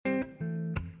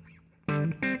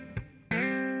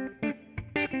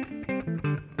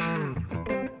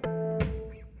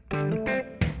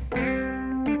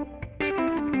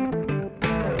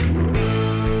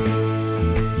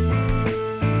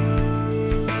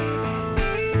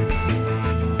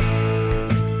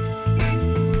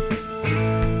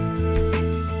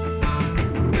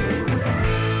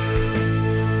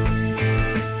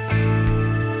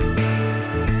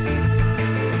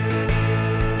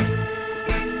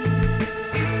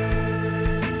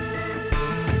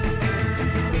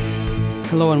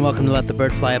Hello and welcome to Let the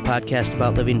Bird Fly, a podcast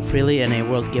about living freely in a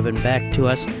world given back to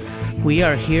us. We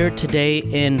are here today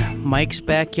in Mike's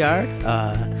backyard.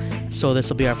 So this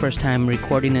will be our first time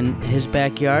recording in his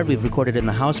backyard. We've recorded in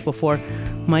the house before.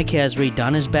 Mike has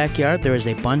redone his backyard. There is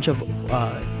a bunch of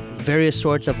various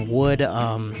sorts of wood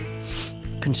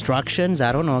constructions.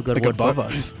 I don't know a good like word above for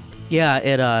us.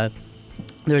 Yeah,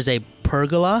 there's a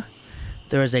pergola.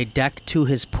 There is a deck to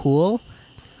his pool.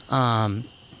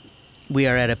 We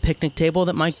are at a picnic table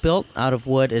that Mike built out of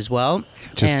wood as well.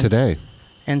 Today.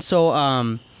 And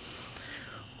so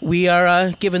we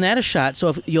are giving that a shot. So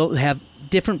if you'll have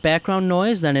different background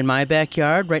noise than in my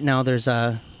backyard. Right now there's,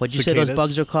 what'd you say those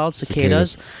bugs are called?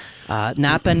 Cicadas.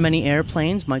 Not been many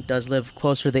airplanes. Mike does live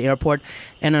closer to the airport.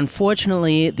 And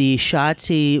unfortunately, the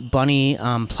Shotzi bunny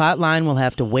plot line will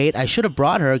have to wait. I should have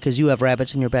brought her because you have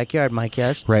rabbits in your backyard, Mike,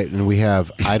 yes? Right, and we have,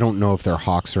 I don't know if they're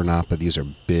hawks or not, but these are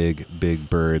big, big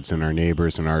birds and our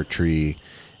neighbors in our trees.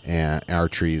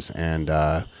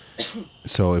 And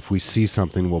so if we see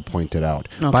something, we'll point it out.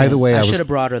 Okay. By the way, I should have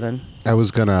brought her then. I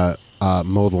was going to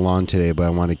mow the lawn today, but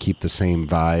I want to keep the same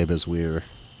vibe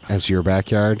as your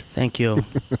backyard. Thank you.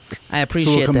 I appreciate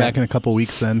that. So we'll come back in a couple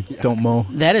weeks then. Yeah. Don't mow.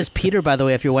 That is Peter, by the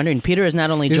way, if you're wondering. Peter is not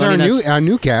only joining us... our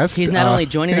new guest. He's not only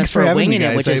joining us for Winging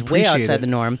It, which is way outside the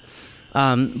norm,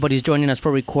 but he's joining us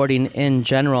for recording in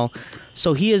general.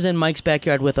 So he is in Mike's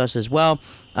backyard with us as well.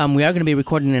 We are going to be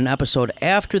recording an episode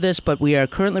after this, but we are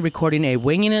currently recording a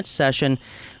Winging It session,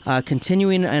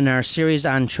 continuing in our series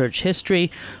on church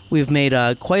history. We've made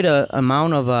quite a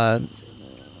amount of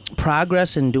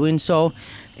progress in doing so.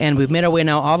 And we've made our way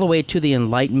now all the way to the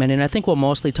Enlightenment, and I think we'll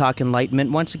mostly talk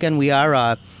Enlightenment. Once again, we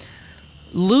are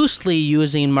loosely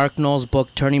using Mark Knoll's book,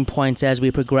 Turning Points, as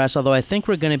we progress, although I think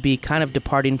we're going to be kind of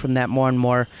departing from that more and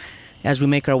more as we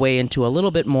make our way into a little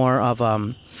bit more of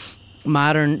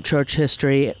modern church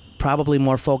history, probably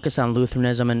more focus on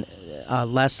Lutheranism and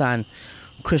less on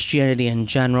Christianity in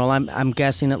general. I'm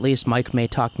guessing at least Mike may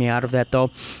talk me out of that,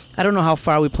 though. I don't know how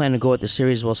far we plan to go with the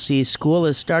series. We'll see. School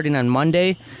is starting on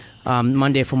Monday.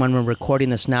 Monday from when we're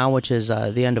recording this now, which is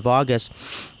the end of August.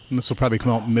 And this will probably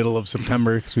come out middle of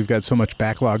September because we've got so much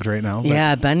backlogged right now.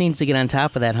 Yeah, Ben needs to get on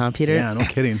top of that, huh, Peter? Yeah, no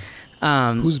kidding.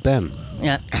 Who's Ben?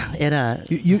 Yeah,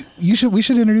 we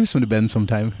should introduce him to Ben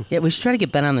sometime. Yeah, we should try to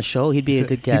get Ben on the show. He'd be a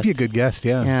good guest. He'd be a good guest,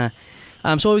 yeah.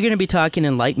 Yeah. So we're going to be talking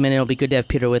Enlightenment. It'll be good to have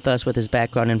Peter with us with his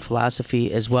background in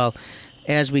philosophy as well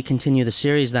as we continue the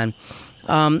series then.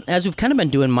 As we've kind of been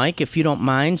doing, Mike, if you don't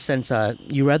mind, since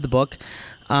you read the book,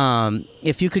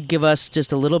 if you could give us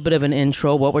just a little bit of an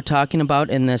intro, what we're talking about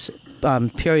in this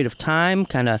period of time,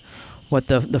 kind of what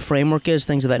the framework is,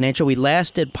 things of that nature. We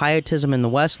last did Pietism in the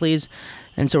Wesleys,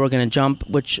 and so we're going to jump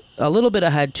a little bit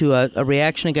ahead to a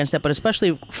reaction against that, but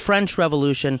especially French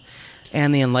Revolution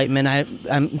and the Enlightenment.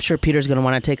 I'm sure Peter's going to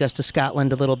want to take us to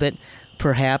Scotland a little bit,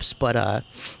 perhaps, but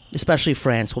especially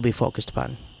France will be focused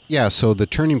upon. Yeah, so the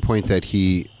turning point that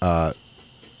he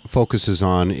focuses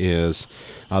on is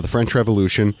the French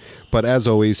Revolution, but as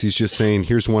always, he's just saying,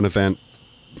 here's one event,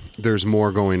 there's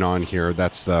more going on here.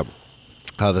 That's the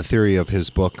theory of his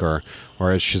book, or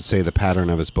I should say the pattern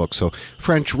of his book. So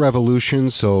French Revolution,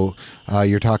 so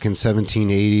you're talking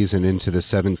 1780s and into the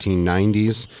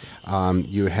 1790s.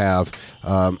 You have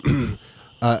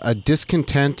a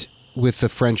discontent with the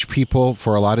French people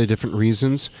for a lot of different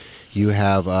reasons. You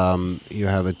have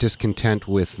a discontent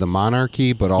with the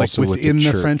monarchy, but also with the church.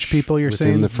 Within the French people, you're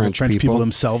saying? The French people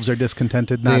themselves are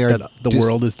discontented, not that the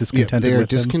world is discontented with them? They are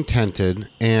discontented,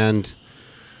 and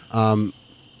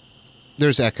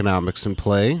there's economics in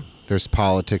play, there's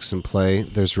politics in play,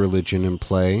 there's religion in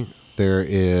play, there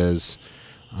is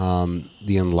the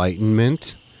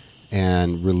Enlightenment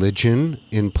and religion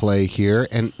in play here.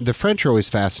 And the French are always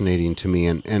fascinating to me.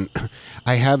 And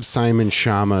I have Simon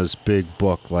Schama's big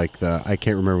book, I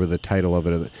can't remember the title of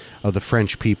it, of the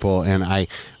French people. And I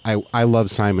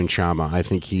love Simon Schama. I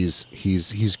think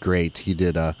he's great. He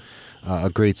did a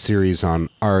great series on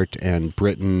art and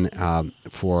Britain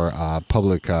for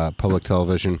public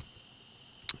television.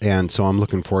 And so I'm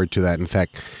looking forward to that. In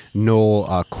fact,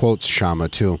 Noel quotes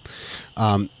Schama too.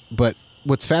 But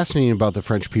what's fascinating about the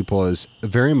French people is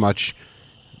very much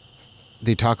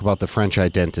they talk about the French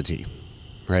identity,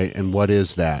 right? And what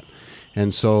is that?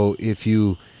 And so if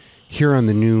you hear on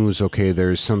the news, okay,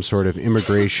 there's some sort of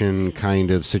immigration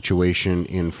kind of situation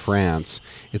in France,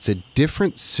 it's a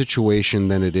different situation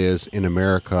than it is in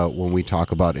America when we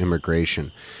talk about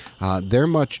immigration. They're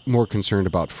much more concerned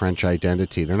about French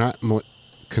identity. They're not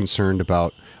concerned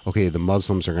about, okay, the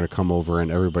Muslims are going to come over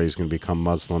and everybody's going to become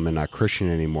Muslim and not Christian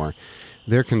anymore.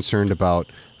 They're concerned about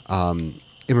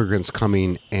immigrants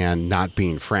coming and not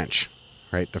being French,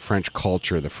 right? The French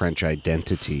culture, the French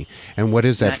identity. And what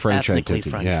is that Not French ethnically identity?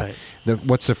 French, yeah. right.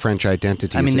 What's the French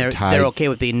identity? I mean, Is they're okay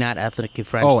with being not ethnically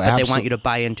French, but they want you to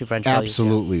buy into French values.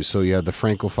 Absolutely. Yeah. So you have the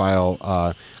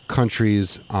Francophile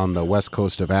countries on the west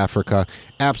coast of Africa.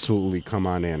 Absolutely, come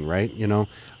on in, right?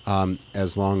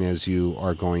 As long as you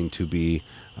are going to be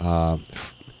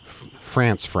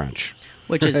France French.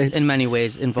 Which is, in many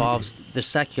ways, involves the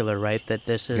secular, right? That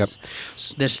this is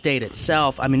the state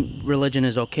itself. I mean, religion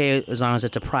is okay as long as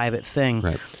it's a private thing.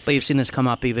 Right. But you've seen this come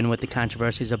up even with the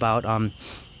controversies about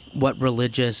what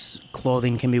religious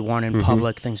clothing can be worn in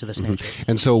public, things of this nature.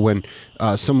 And so when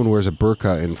someone wears a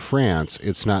burqa in France,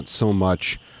 it's not so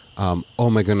much, oh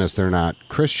my goodness, they're not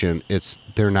Christian. It's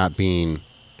they're not being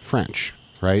French,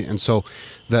 right? And so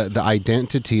the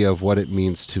identity of what it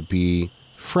means to be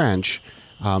French,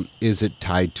 is it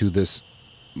tied to this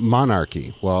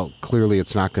monarchy? Well, clearly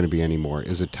it's not going to be anymore.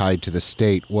 Is it tied to the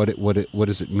state? What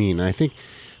does it mean? And I think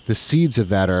the seeds of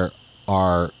that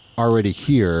are already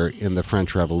here in the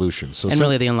French Revolution. So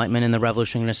really the Enlightenment and the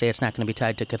Revolution are going to say it's not going to be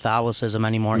tied to Catholicism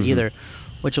anymore either,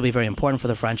 which will be very important for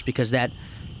the French because that,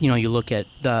 you look at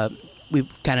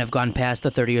we've kind of gone past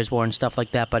the 30 Years' War and stuff like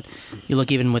that, but you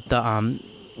look even with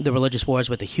the religious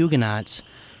wars with the Huguenots,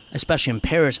 especially in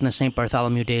Paris in the St.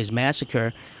 Bartholomew Days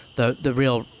massacre, the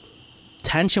real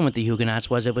tension with the Huguenots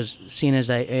was it was seen as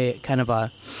a kind of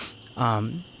a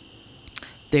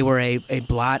they were a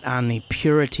blot on the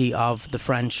purity of the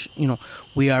French.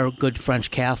 We are good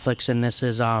French Catholics, and this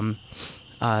is the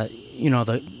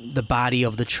body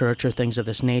of the church or things of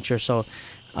this nature. So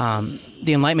the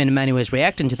Enlightenment in many ways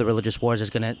reacting to the religious wars is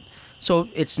going to. So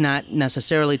it's not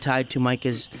necessarily tied to, Mike,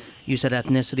 as you said,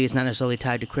 ethnicity. It's not necessarily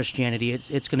tied to Christianity.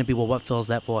 It's going to be, well, what fills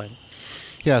that void?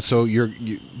 Yeah, so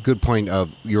good point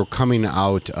of you're coming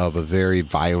out of a very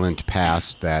violent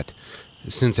past that,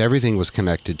 since everything was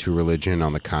connected to religion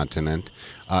on the continent,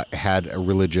 had a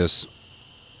religious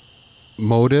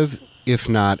motive, if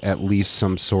not at least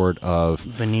some sort of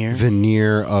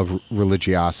veneer of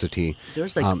religiosity.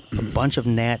 There's a bunch of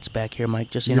gnats back here, Mike.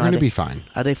 Just you're going to be fine.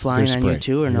 Are they flying on you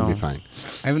too, or you're no? Going to be fine.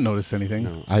 I haven't noticed anything.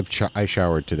 No, I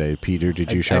showered today. Peter,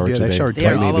 did you shower today? I showered they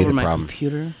are twice. all over my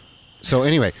computer. So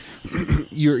anyway,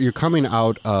 you're coming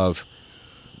out of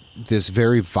this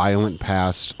very violent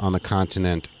past on the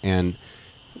continent, and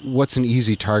what's an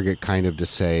easy target kind of to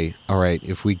say, all right,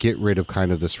 if we get rid of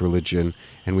kind of this religion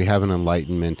and we have an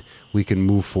enlightenment, we can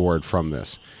move forward from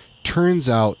this. Turns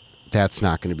out that's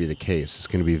not going to be the case. It's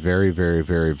going to be very, very,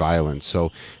 very violent.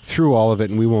 So through all of it,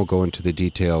 and we won't go into the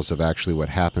details of actually what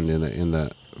happened in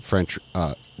the French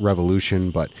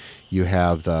Revolution, but you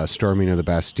have the storming of the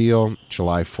Bastille,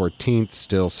 July 14th,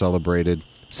 still celebrated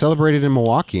in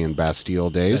Milwaukee in Bastille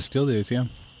Days. Bastille Days, yeah.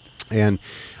 And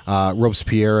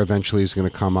Robespierre eventually is going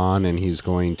to come on, and he's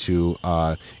going to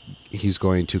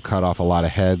cut off a lot of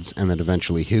heads, and then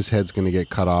eventually his head's going to get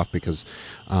cut off because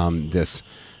this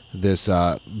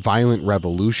violent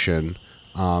revolution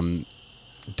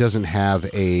doesn't have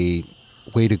a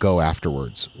way to go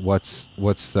afterwards. What's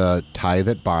the tie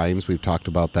that binds? We've talked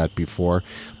about that before,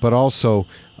 but also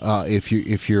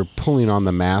if you're pulling on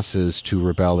the masses to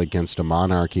rebel against a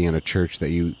monarchy and a church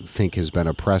that you think has been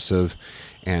oppressive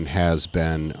and has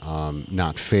been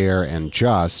not fair and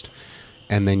just,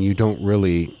 and then you don't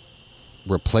really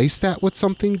replace that with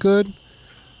something good,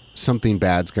 something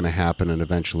bad's going to happen, and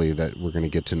eventually that we're going to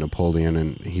get to Napoleon,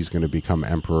 and he's going to become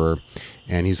emperor,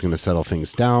 and he's going to settle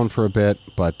things down for a bit,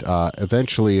 but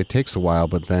eventually it takes a while,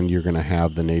 but then you're going to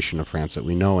have the nation of France that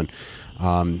we know,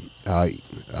 and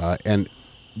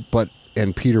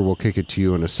Peter, will kick it to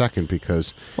you in a second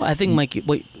because... Well, I think, Mike,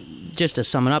 just to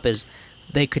sum it up is,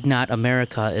 they could not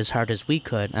America as hard as we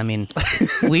could. I mean,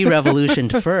 we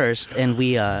revolutioned first, and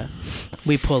we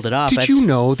pulled it off. Did you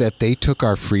know that they took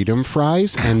our freedom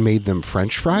fries and made them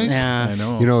French fries? Yeah. I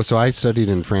know. So I studied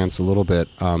in France a little bit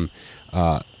in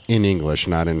English,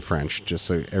 not in French, just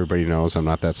so everybody knows I'm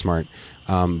not that smart.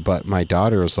 But my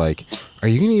daughter was like, are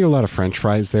you going to eat a lot of French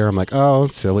fries there? I'm like, oh,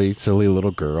 silly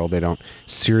little girl. They don't.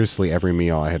 Seriously, every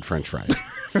meal I had French fries.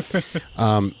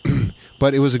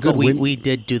 But it was a good win. We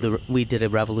did a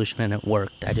revolution and it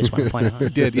worked. I just want to point out.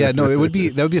 It did, yeah. No, that would be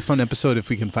a fun episode if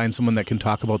we can find someone that can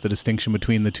talk about the distinction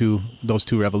between those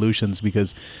two revolutions,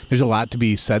 because there's a lot to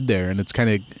be said there, and it's kind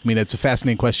of, it's a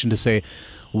fascinating question to say,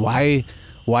 why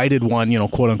did one,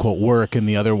 quote unquote, work and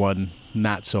the other one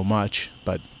not so much?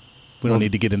 But we don't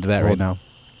need to get into that right now.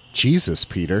 Jesus,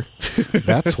 Peter,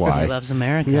 that's why he loves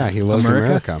America. Yeah, he loves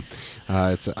America.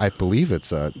 I believe it's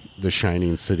the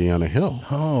shining city on a hill.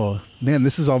 Oh, man,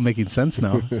 this is all making sense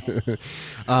now.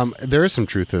 There is some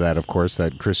truth to that, of course,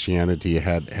 that Christianity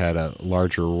had a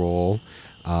larger role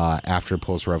after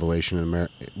post-revolution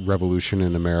revolution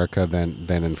in America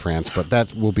than in France, but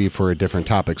that will be for a different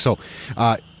topic. So,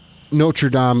 Notre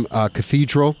Dame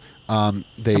Cathedral.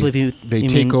 They I believe you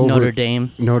take mean over Notre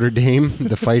Dame. Notre Dame,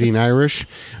 the Fighting Irish.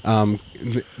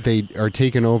 They are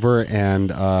taken over,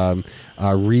 and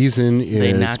reason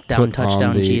They is knock down, put touchdown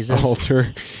on the Jesus.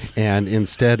 altar, and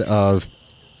instead of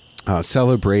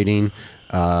celebrating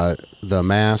the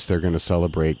Mass, they're going to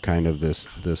celebrate kind of this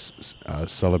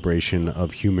celebration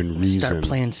of human reason. Start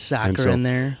playing And soccer so in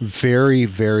there. Very,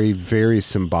 very, very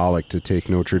symbolic to take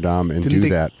Notre Dame and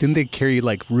that. Didn't they carry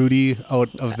like Rudy out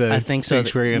of the I think so.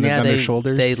 sanctuary on their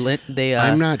shoulders? They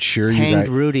I'm not sure. hanged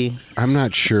Rudy. I'm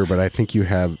not sure, but I think you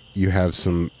have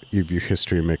some of your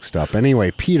history mixed up. Anyway,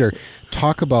 Peter,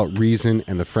 talk about reason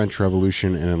and the French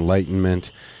Revolution and Enlightenment.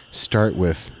 Start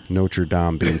with Notre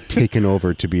Dame being taken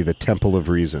over to be the Temple of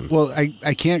Reason. Well,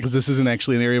 I can't because this isn't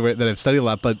actually an area that I've studied a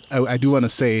lot, but I do want to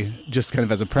say, just kind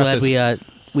of as a preface. Glad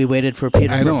we waited for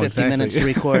Peter for 50 exactly. minutes to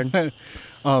record.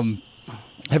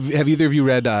 Have either of you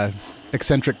read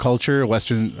Eccentric Culture,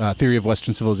 Western Theory of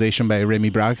Western Civilization by Remy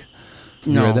Brague?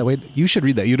 You read that, Wade? You should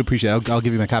read that. You'd appreciate it. I'll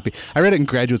give you my copy. I read it in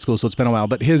graduate school, so it's been a while.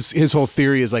 But his whole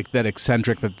theory is like that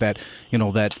eccentric, that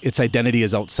its identity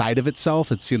is outside of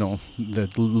itself. It's the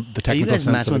technical sense. Are you guys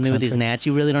of messing with me with these eccentric. gnats?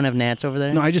 You really don't have gnats over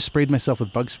there? No, I just sprayed myself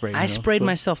with bug spray. I sprayed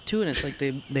myself too, and it's like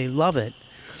they love it.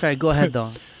 Sorry, go ahead though.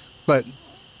 But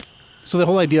so the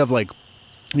whole idea of like,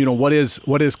 what is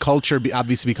culture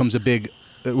obviously becomes a big.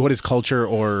 What is culture,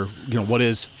 or what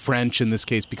is French in this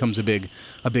case, becomes a big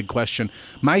question.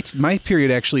 My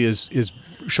period actually is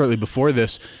shortly before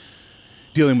this,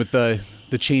 dealing with the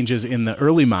changes in the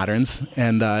early moderns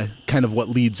and kind of what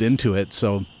leads into it.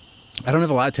 So I don't have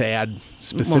a lot to add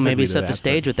specifically. Well, maybe to set that, the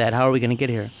stage with that. How are we going to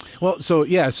get here? Well, so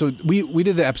we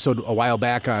did the episode a while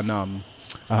back on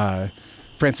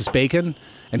Francis Bacon,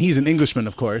 and he's an Englishman,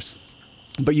 of course.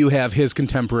 But you have his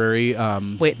contemporary.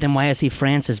 Wait, then why is he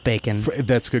Francis Bacon?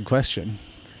 That's a good question.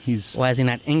 Why is he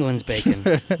not England's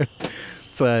Bacon?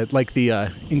 It's like the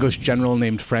English general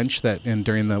named French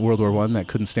during the World War I that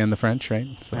couldn't stand the French, right?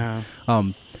 So,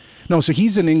 no, so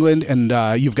he's in England, and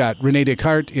you've got René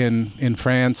Descartes in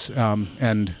France,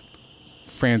 and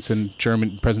France and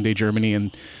present-day Germany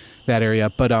and that area.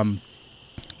 But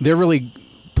they're really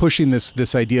pushing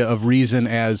this idea of reason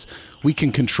as we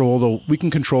can control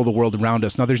the world around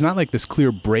us. Now, there's not like this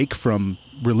clear break from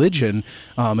religion.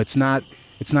 It's not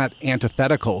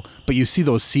antithetical, but you see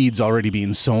those seeds already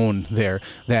being sown there.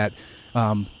 That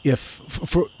if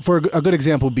for a good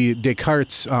example would be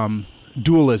Descartes'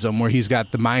 dualism, where he's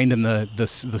got the mind and the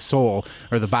soul,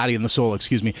 or the body and the soul,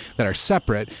 that are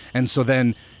separate. And so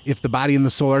then, if the body and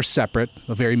the soul are separate,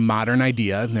 a very modern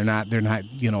idea, and they're not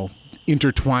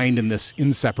intertwined in this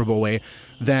inseparable way,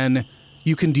 then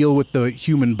you can deal with the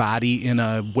human body in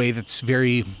a way that's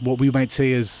very, what we might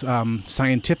say is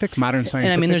scientific, modern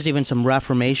scientific. And there's even some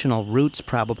reformational roots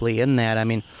probably in that.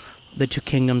 The two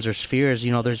kingdoms or spheres,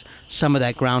 there's some of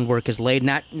that groundwork is laid,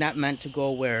 not meant to go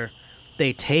where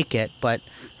they take it, but,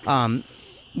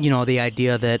 the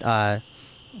idea that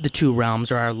the two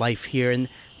realms are our life here, and,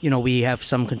 we have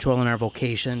some control in our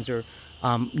vocations, or,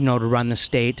 to run the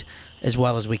state as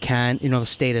well as we can. The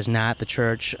state is not the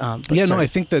church. I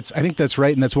think that's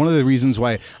right, and that's one of the reasons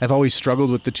why I've always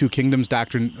struggled with the two kingdoms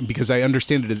doctrine, because I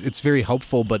understand it's very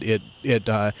helpful, but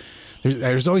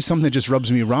there's always something that just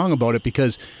rubs me wrong about it,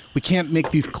 because we can't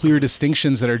make these clear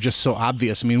distinctions that are just so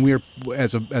obvious. We're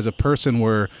as a person,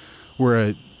 we're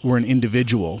an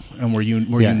individual, and we're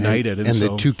united, and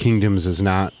the two kingdoms is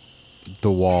not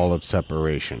the wall of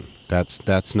separation.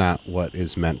 That's not what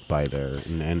is meant by there,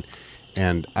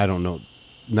 and I don't know,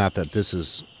 not that this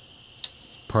is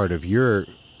part of your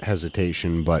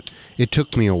hesitation, but it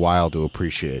took me a while to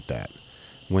appreciate that.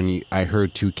 When I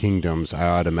heard two kingdoms, I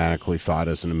automatically thought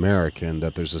as an American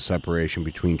that there's a separation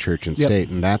between church and state,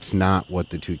 and that's not what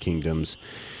the two kingdoms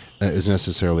is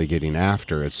necessarily getting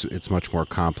after. It's much more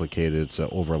complicated. It's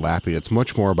overlapping. It's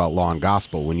much more about law and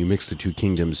gospel. When you mix the two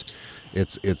kingdoms,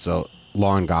 it's a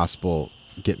law and gospel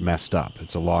get messed up.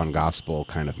 It's a law and gospel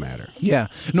kind of matter. Yeah,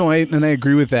 no, I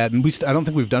agree with that. And I don't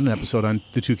think we've done an episode on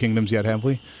the two kingdoms yet, have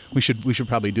we? We should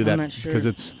probably do that. I'm not sure. Because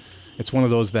it's one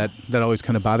of those that always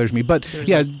kind of bothers me. But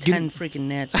there's 10 freaking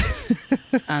gnats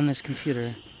on this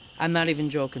computer. I'm not even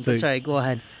joking. But sorry, go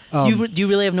ahead. Do you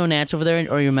really have no gnats over there,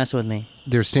 or are you messing with me?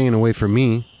 They're staying away from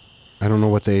me. I don't know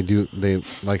what they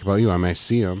like about you. I might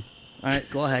see them. All right,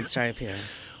 go ahead. Sorry, Peter.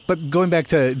 But going back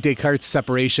to Descartes'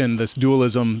 separation, this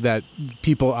dualism that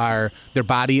people are their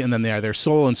body and then they are their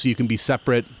soul, and so you can be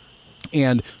separate.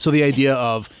 And so the idea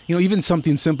of, even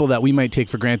something simple that we might take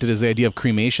for granted is the idea of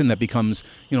cremation that becomes,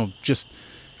 just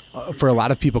for a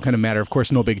lot of people kind of matter. Of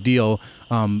course, no big deal.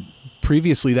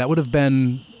 Previously, that would have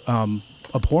been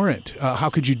abhorrent. How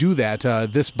could you do that?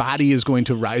 This body is going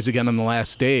to rise again on the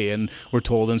last day, and we're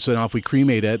told. And so now, if we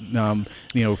cremate it,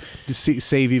 to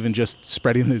save even just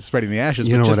spreading the ashes.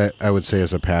 You know what I would say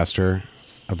as a pastor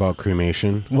about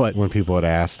cremation? What? When people would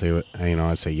ask, they would,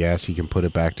 I'd say yes, you can put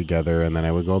it back together, and then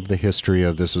I would go over the history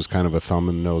of this was kind of a thumb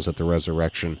and nose at the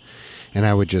resurrection, and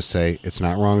I would just say it's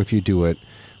not wrong if you do it,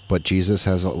 but Jesus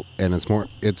has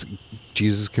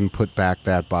Jesus can put back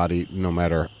that body no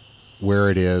matter where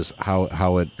it is,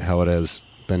 how it has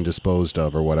been disposed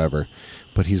of or whatever,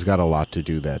 but he's got a lot to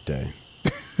do that day.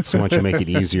 So why don't you make it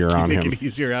easier on him? Make it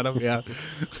easier on him, yeah.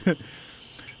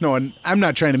 No, and I'm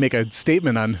not trying to make a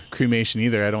statement on cremation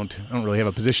either. I don't really have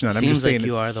a position on it. I'm just saying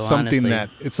it's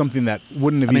something that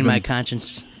wouldn't have my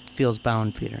conscience feels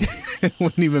bound, Peter. It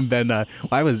wouldn't even been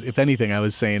if anything, I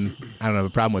was saying I don't have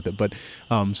a problem with it, but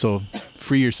so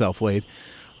free yourself, Wade.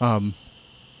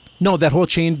 No, that whole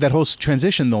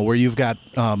transition though, where you've got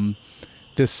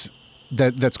that's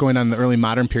going on in the early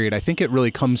modern period, I think it really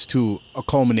comes to a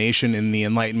culmination in the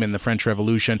Enlightenment, the French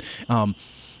Revolution.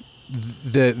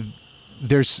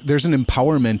 There's an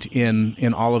empowerment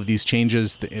in all of these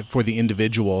changes for the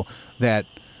individual that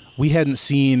we hadn't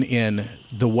seen in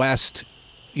the West.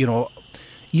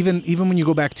 Even when you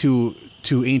go back to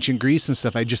ancient Greece and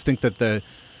stuff, I just think that the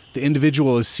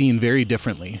individual is seen very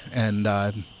differently, and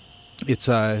it's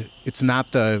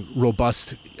not the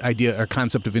robust idea or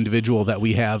concept of individual that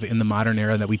we have in the modern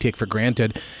era that we take for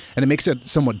granted, and it makes it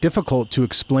somewhat difficult to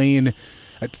explain.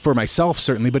 For myself,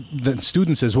 certainly, but the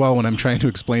students as well, when I'm trying to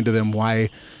explain to them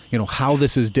why, how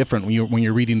this is different. When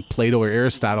you're reading Plato or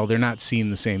Aristotle, they're not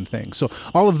seeing the same thing. So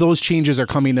all of those changes are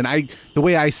coming, and the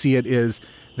way I see it is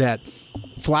that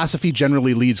philosophy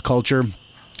generally leads culture.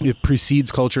 It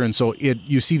precedes culture, and so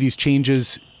you see these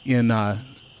changes in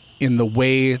the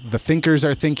way the thinkers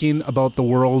are thinking about the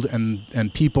world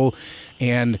and people,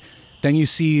 and then you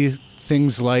see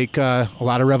things like a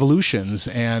lot of revolutions,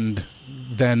 and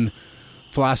then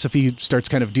philosophy starts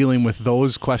kind of dealing with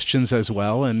those questions as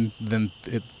well, and then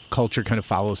culture kind of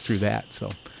follows through that.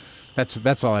 So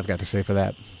that's all I've got to say for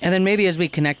that. And then maybe as we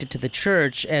connect it to the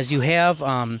church, as you have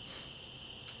a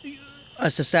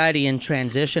society in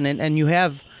transition, and you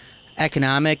have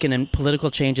economic and political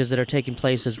changes that are taking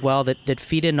place as well that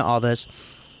feed into all this.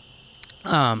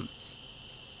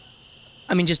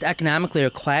 Just economically or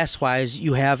class-wise,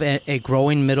 you have a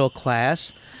growing middle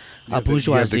class.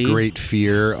 Bourgeoisie. You have the great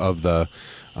fear of the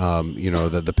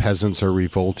peasants are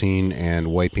revolting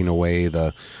and wiping away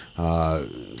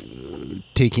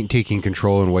taking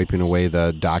control and wiping away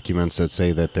the documents that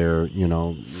say that they're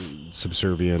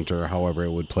subservient, or however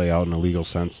it would play out in a legal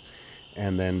sense,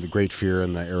 and then the great fear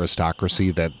in the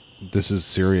aristocracy that this is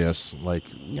serious. I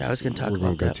was going to talk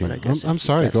about that, but I guess I'm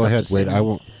sorry. Go ahead. Wait, I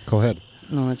won't. Go ahead.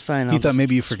 No, that's fine. He thought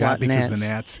maybe you forgot because of the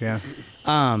gnats. Yeah.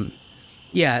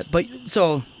 Yeah, but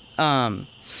so.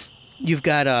 You've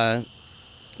got a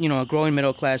growing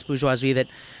middle class bourgeoisie that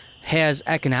has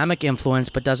economic influence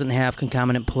but doesn't have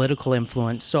concomitant political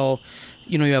influence. So,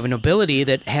 you have a nobility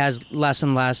that has less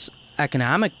and less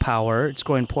economic power. It's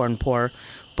growing poorer and poorer,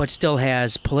 but still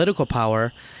has political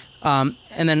power. And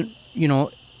then,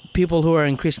 people who are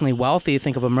increasingly wealthy,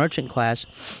 think of a merchant class,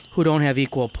 who don't have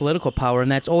equal political power,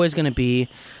 and that's always going to be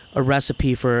a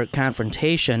recipe for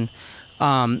confrontation.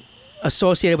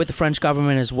 Associated with the French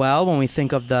government as well, when we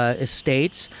think of the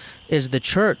estates, is the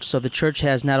church. So the church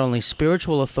has not only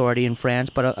spiritual authority in France,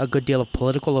 but a good deal of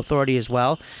political authority as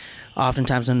well.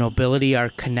 Oftentimes the nobility are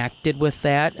connected with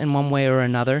that in one way or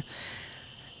another.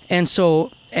 And so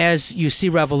as you see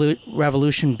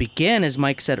revolution begin, as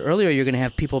Mike said earlier, you're going to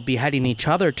have people beheading each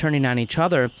other, turning on each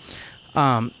other,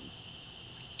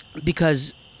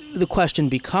 because the question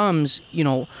becomes,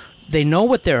 they know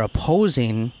what they're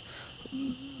opposing,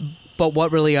 but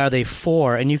what really are they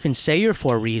for? And you can say you're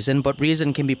for reason, but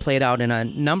reason can be played out in a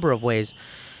number of ways.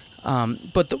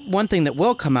 But the one thing that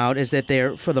will come out is that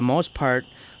they're, for the most part,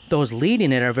 those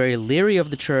leading it are very leery of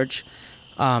the church,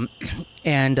 and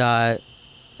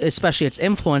especially its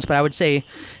influence. But I would say,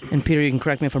 and Peter, you can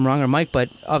correct me if I'm wrong, or Mike, but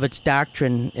of its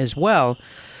doctrine as well.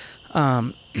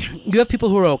 You have people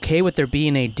who are okay with there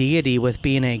being a deity, with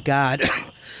being a God.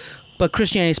 But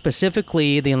Christianity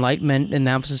specifically, the Enlightenment and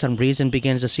the emphasis on reason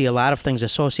begins to see a lot of things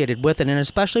associated with it, and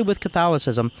especially with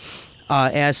Catholicism,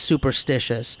 as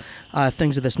superstitious,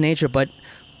 things of this nature. But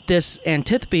this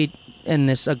antipathy and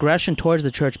this aggression towards the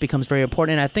church becomes very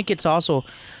important, and I think it's also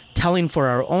telling for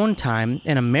our own time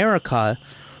in America,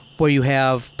 where you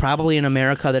have probably an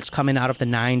America that's coming out of the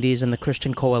 90s and the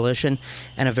Christian Coalition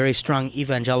and a very strong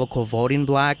evangelical voting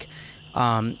bloc.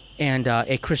 and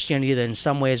a Christianity that in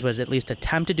some ways was at least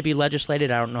attempted to be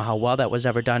legislated. I don't know how well that was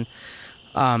ever done.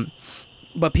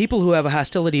 But people who have a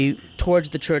hostility towards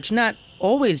the church, not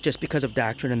always just because of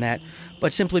doctrine and that,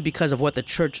 but simply because of what the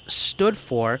church stood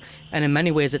for, and in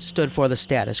many ways it stood for the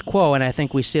status quo, and I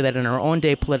think we see that in our own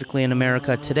day politically in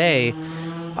America today.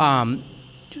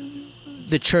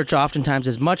 The church oftentimes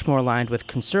is much more aligned with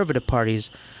conservative parties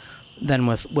than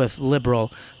with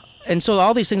liberal. And so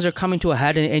all these things are coming to a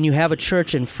head, and you have a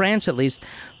church in France, at least,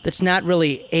 that's not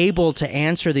really able to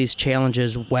answer these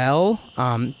challenges well,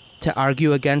 to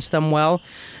argue against them well.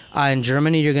 In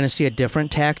Germany, you're going to see a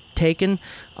different tack taken.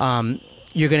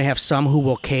 You're going to have some who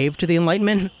will cave to the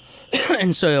Enlightenment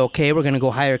and say, okay, we're going to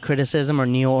go higher criticism or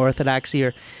neo-orthodoxy,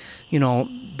 or,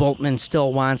 Bultmann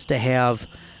still wants to have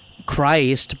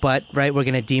Christ, but, right, we're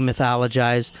going to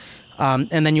demythologize.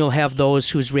 And then you'll have those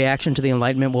whose reaction to the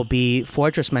Enlightenment will be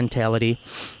fortress mentality,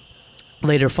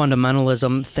 later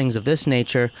fundamentalism, things of this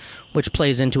nature, which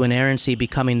plays into inerrancy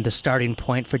becoming the starting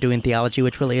point for doing theology,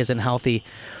 which really isn't healthy,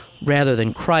 rather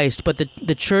than Christ. But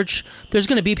the church, there's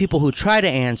going to be people who try to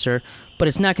answer, but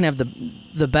it's not going to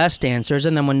have the best answers.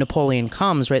 And then when Napoleon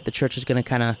comes, right, the church is going to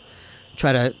kind of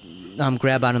try to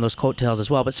grab onto those coattails as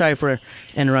well. But sorry for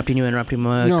interrupting you.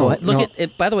 Go ahead. Look at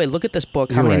it. By the way, look at this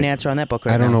book. How many gnats are on that book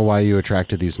right now? I don't know why you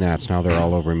attracted these gnats. Now they're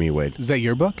all over me, Wade. Is that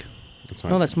your book? That's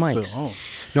mine. No, that's Mike's.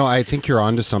 No, I think you're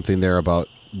onto something there about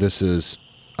this is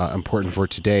important for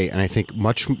today, and I think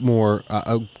much more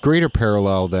a greater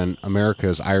parallel than America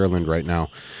is Ireland right now.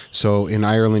 So in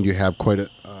Ireland, you have quite a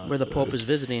where the Pope is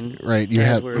visiting. Right,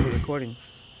 we're recording.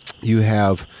 You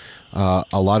have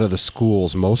a lot of the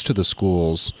schools. Most of the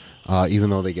schools, even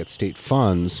though they get state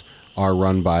funds, are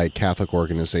run by Catholic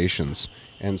organizations.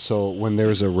 And so when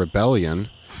there's a rebellion,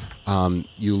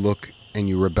 you look and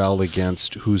you rebel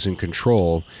against who's in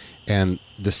control, and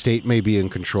the state may be in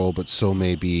control, but so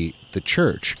may be the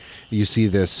church. You see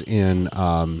this in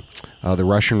the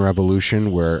Russian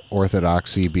Revolution, where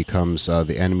orthodoxy becomes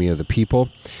the enemy of the people.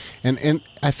 And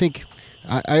I think,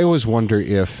 I always wonder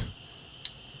if,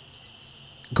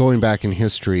 going back in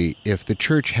history, if the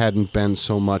church hadn't been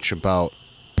so much about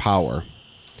power,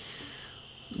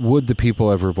 would the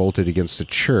people have revolted against the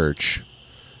church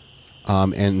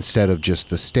and instead of just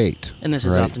the state? And this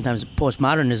is oftentimes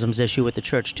postmodernism's issue with the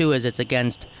church too, is it's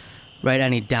against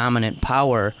any dominant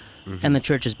power, and the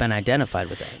church has been identified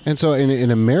with that. And so in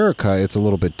America, it's a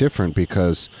little bit different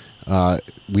because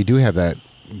we do have that,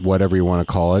 whatever you want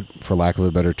to call it, for lack of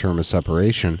a better term, a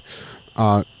separation.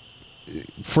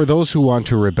 For those who want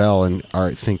to rebel and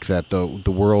think that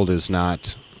the world is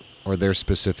not, or their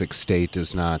specific state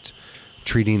is not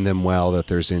treating them well, that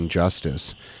there's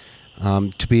injustice,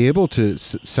 to be able to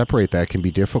separate that can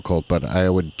be difficult, but I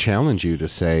would challenge you to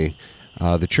say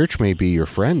the church may be your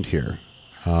friend here,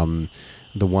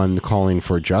 the one calling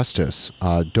for justice.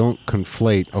 Don't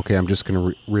conflate, okay, I'm just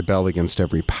going to rebel against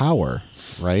every power,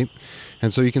 right?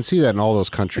 And so you can see that in all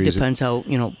those countries. It depends how,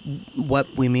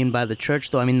 what we mean by the church,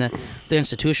 though. I mean, the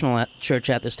institutional church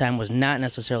at this time was not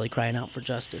necessarily crying out for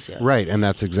justice yet. Right, and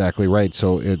that's exactly right.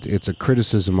 So it's a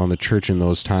criticism on the church in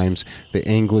those times. The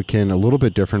Anglican, a little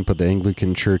bit different, but the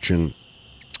Anglican church in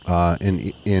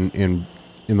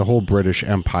the whole British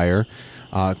Empire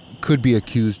could be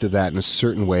accused of that in a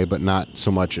certain way, but not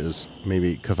so much as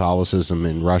maybe Catholicism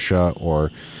in Russia,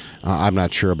 or I'm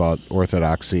not sure about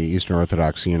Eastern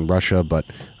Orthodoxy in Russia, but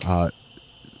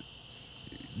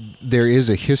there is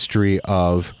a history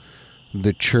of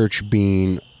the church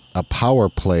being a power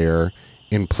player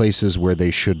in places where they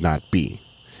should not be.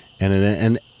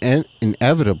 And it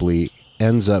inevitably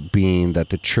ends up being that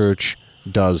the church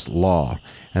does law.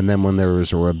 And then when there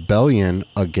is a rebellion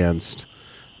against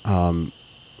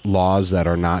laws that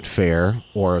are not fair,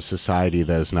 or a society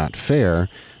that is not fair,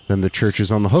 then the church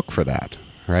is on the hook for that.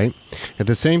 Right? At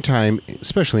the same time,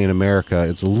 especially in America,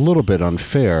 it's a little bit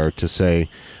unfair to say,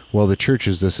 well, the church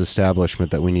is this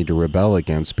establishment that we need to rebel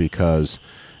against because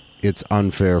it's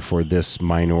unfair for this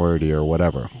minority or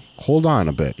whatever. Hold on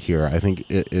a bit here. I think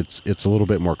it's a little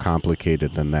bit more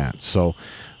complicated than that. So,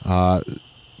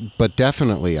 but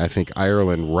definitely, I think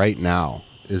Ireland right now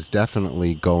is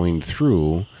definitely going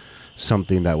through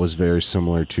something that was very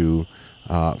similar to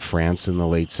France in the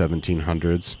late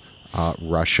 1700s.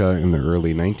 Russia in the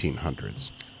early 1900s.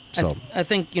 So I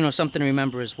think, something to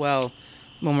remember as well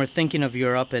when we're thinking of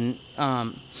Europe, and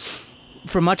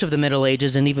for much of the Middle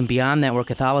Ages and even beyond that, where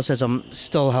Catholicism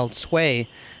still held sway,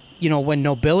 when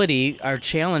nobility are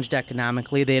challenged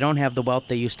economically, they don't have the wealth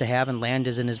they used to have, and land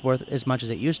isn't as worth as much as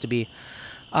it used to be.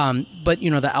 But,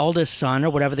 the eldest son, or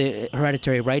whatever the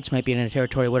hereditary rights might be in a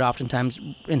territory, would oftentimes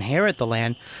inherit the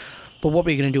land. But what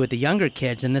were you going to do with the younger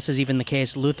kids? And this is even the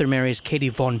case. Luther marries Katie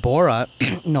von Bora,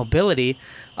 nobility.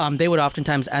 They would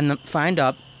oftentimes find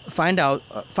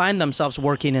themselves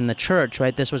working in the church,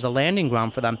 right? This was a landing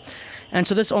ground for them. And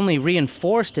so this only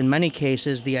reinforced, in many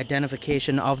cases, the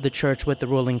identification of the church with the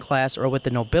ruling class or with the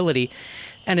nobility.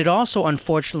 And it also,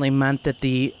 unfortunately, meant that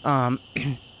the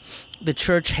the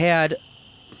church had,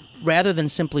 rather than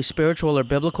simply spiritual or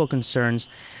biblical concerns,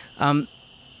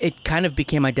 it kind of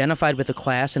became identified with the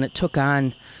class, and it took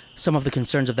on some of the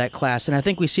concerns of that class. And I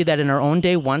think we see that in our own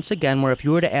day once again, where if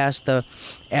you were to ask the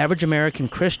average American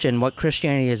Christian what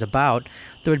Christianity is about,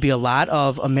 there would be a lot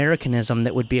of Americanism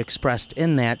that would be expressed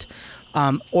in that,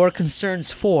 or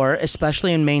concerns for,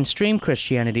 especially in mainstream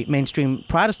Christianity, mainstream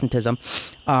Protestantism,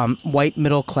 white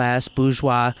middle class,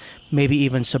 bourgeois, maybe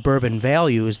even suburban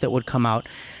values that would come out.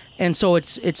 And so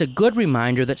it's a good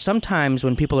reminder that sometimes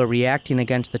when people are reacting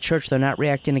against the church, they're not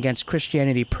reacting against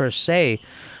Christianity per se,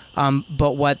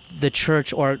 but what the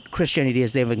church or Christianity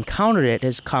as they've encountered it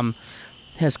has come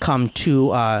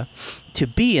to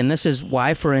be. And this is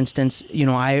why, for instance,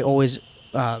 I always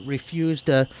refuse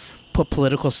to put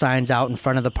political signs out in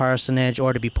front of the parsonage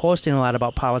or to be posting a lot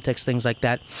about politics, things like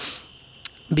that,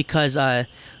 because that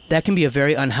can be a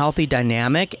very unhealthy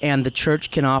dynamic, and the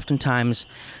church can oftentimes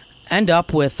end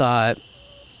up with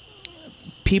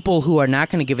people who are not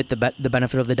going to give it the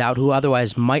benefit of the doubt, who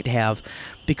otherwise might have,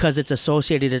 because it's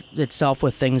associated itself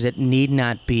with things it need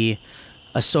not be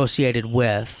associated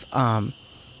with. And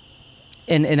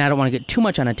I don't want to get too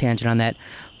much on a tangent on that,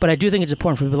 but I do think it's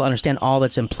important for people to understand all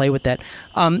that's in play with that.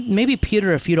 Maybe,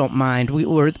 Peter, if you don't mind,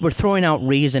 we're throwing out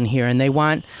reason here, and they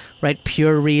want, right,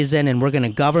 pure reason, and we're going to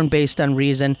govern based on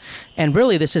reason. And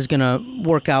really, this is going to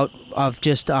work out of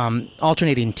just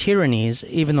alternating tyrannies,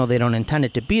 even though they don't intend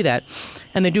it to be that.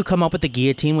 And they do come up with the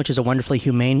guillotine, which is a wonderfully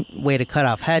humane way to cut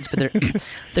off heads, but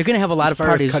they're going to have a lot of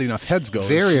parties. As far as cutting off heads goes.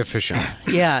 Very efficient.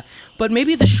 Yeah. But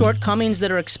maybe the shortcomings that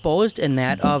are exposed in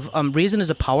that of reason is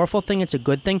a powerful thing. It's a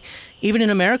good thing. Even in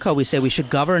America, we say we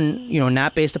should govern,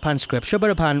 not based upon scripture,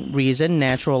 but upon reason,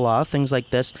 natural law, things like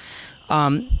this.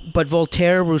 But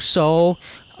Voltaire, Rousseau,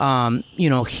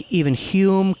 even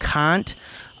Hume, Kant,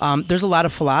 there's a lot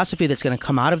of philosophy that's going to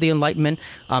come out of the Enlightenment.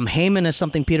 Heyman is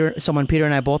someone Peter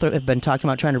and I both have been talking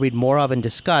about trying to read more of and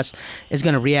discuss, is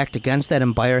going to react against that,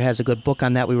 and Bayer has a good book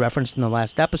on that we referenced in the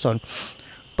last episode.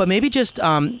 But maybe just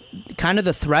kind of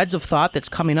the threads of thought that's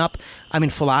coming up. I mean,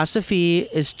 philosophy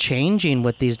is changing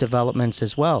with these developments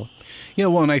as well. Yeah,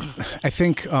 well, and I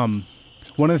think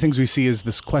one of the things we see is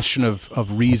this question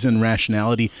of reason,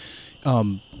 rationality.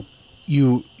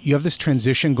 You have this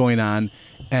transition going on,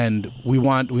 and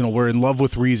we're in love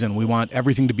with reason. We want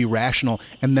everything to be rational,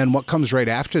 and then what comes right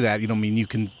after that? You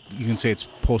can say it's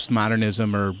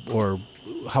postmodernism or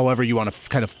however you want to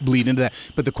kind of bleed into that.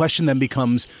 But the question then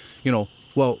becomes,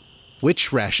 well,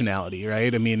 which rationality,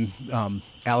 right? I mean,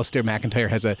 Alistair McIntyre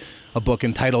has a book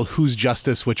entitled "Whose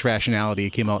Justice, Which Rationality?"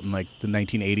 It came out in like the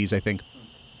 1980s, I think.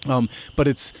 But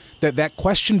it's that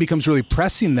question becomes really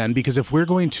pressing then, because if we're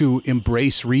going to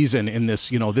embrace reason in this,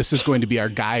 this is going to be our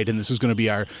guide, and this is going to be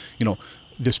our,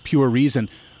 this pure reason.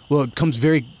 Well, it comes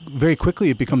very, very quickly.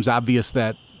 It becomes obvious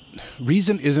that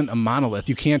reason isn't a monolith.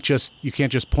 You can't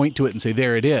just point to it and say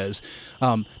there it is.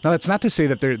 Now, that's not to say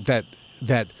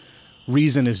that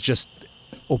reason is just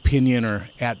opinion or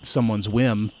at someone's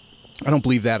whim. I don't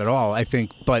believe that at all. I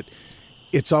think, but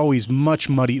it's always much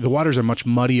muddy. The waters are much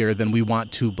muddier than we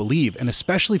want to believe. And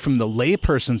especially from the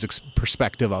layperson's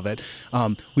perspective of it,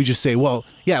 we just say, well,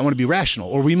 yeah, I want to be rational.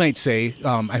 Or we might say,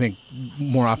 I think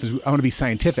more often, I want to be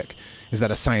scientific. Is that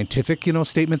a scientific,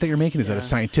 statement that you're making? Is that a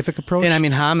scientific approach? And I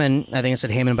mean, Hamann, I think I said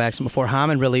Heyman by accident before,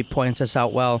 Hamann really points this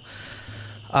out well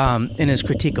in his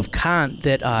critique of Kant,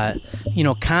 that,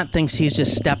 Kant thinks he's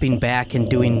just stepping back and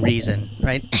doing reason,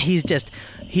 right? He's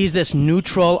this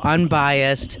neutral,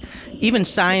 unbiased. Even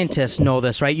scientists know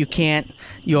this, right?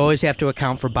 You always have to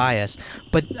account for bias.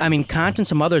 But, I mean, Kant and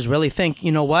some others really think,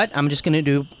 you know what, I'm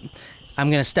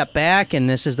going to step back, and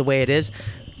this is the way it is.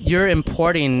 You're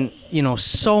importing,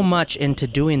 so much into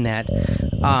doing that,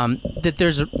 that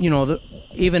there's,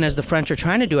 even as the French are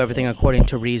trying to do everything according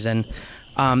to reason,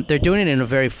 they're doing it in a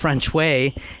very French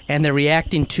way, and they're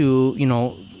reacting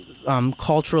to,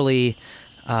 culturally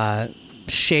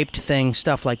shaped things,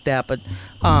 stuff like that. But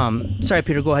sorry,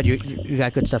 Peter, go ahead. You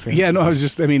got good stuff here. Yeah, no,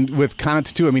 with Kant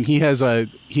too. I mean, he has a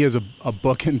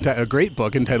book, a great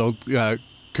book entitled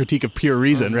Critique of Pure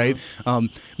Reason, right?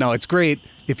 Now, it's great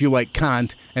if you like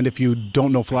Kant, and if you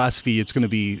don't know philosophy, it's going to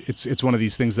be it's one of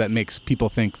these things that makes people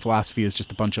think philosophy is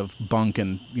just a bunch of bunk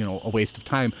and a waste of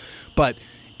time. But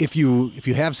if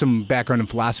you have some background in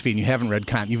philosophy and you haven't read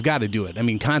Kant, you've got to do it. I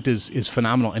mean, Kant is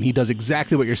phenomenal, and he does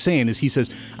exactly what you're saying. Is he says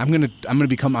I'm gonna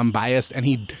become unbiased, and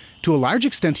he, to a large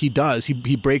extent, he does.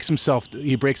 He breaks himself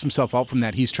out from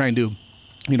that. He's trying to,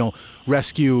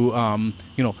 rescue,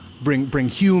 bring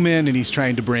human, and he's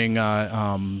trying to bring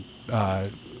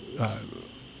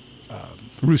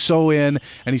Rousseau in,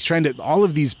 and he's trying to all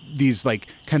of these like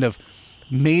kind of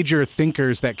major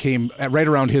thinkers that came right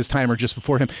around his time or just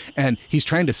before him, and he's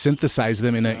trying to synthesize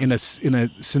them in a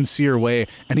sincere way,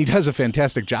 and he does a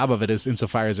fantastic job of it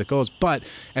insofar as it goes. But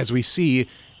as we see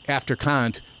after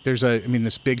Kant, there's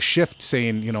this big shift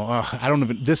saying, I don't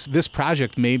even this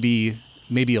project may be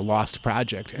a lost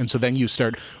project, and so then you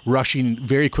start rushing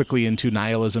very quickly into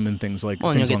nihilism and things like.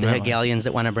 Well, and you'll get the Hegelians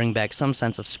that want to bring back some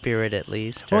sense of spirit, at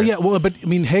least. Well, yeah, but I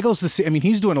mean, Hegel's the same. I mean,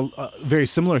 he's doing a very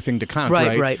similar thing to Kant,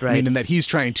 right? Right. I mean, in that he's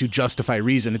trying to justify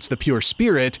reason. It's the pure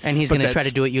spirit, and he's going to try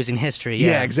to do it using history.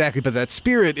 Yeah, exactly. But that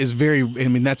spirit is very. I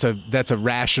mean, that's a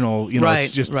rational. Right,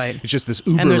 it's just right. It's just this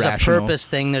uber rational. And there's rational. a purpose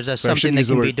thing. There's something that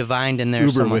can be divined in there.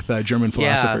 Uber with German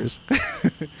philosophers.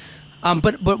 Yeah.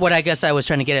 But what I guess I was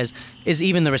trying to get is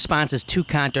even the responses to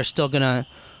Kant are still going to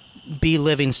be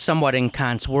living somewhat in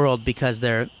Kant's world because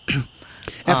they're.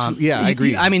 I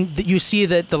agree. You see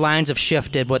that the lines have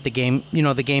shifted. What the game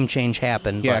change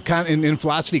happened. Yeah, Kant, in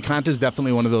philosophy, Kant is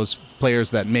definitely one of those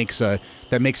players that makes a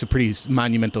pretty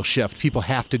monumental shift. People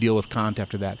have to deal with Kant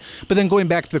after that. But then going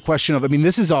back to the question of,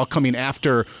 this is all coming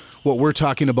after what we're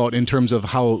talking about in terms of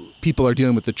how people are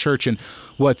dealing with the church and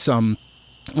what's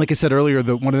like I said earlier,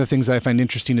 one of the things that I find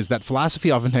interesting is that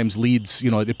philosophy oftentimes leads,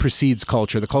 it precedes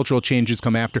culture. The cultural changes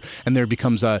come after, and there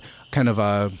becomes a kind of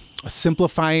a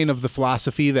simplifying of the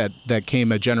philosophy that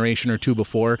came a generation or two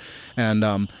before. And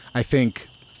I think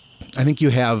you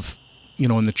have,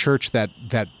 in the church that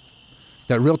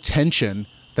real tension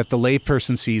that the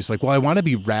layperson sees, like, well, I want to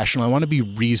be rational, I want to be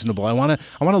reasonable, I want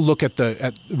to look at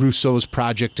Rousseau's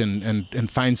project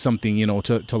and find something,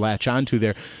 to latch onto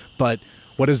there, but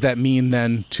what does that mean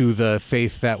then to the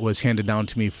faith that was handed down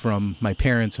to me from my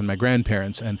parents and my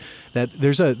grandparents? And that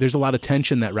there's a lot of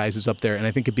tension that rises up there, and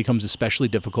I think it becomes especially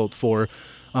difficult for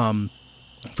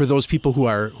those people who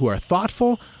are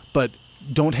thoughtful but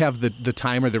don't have the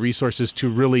time or the resources to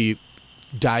really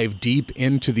dive deep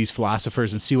into these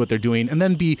philosophers and see what they're doing, and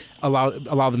then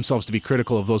allow themselves to be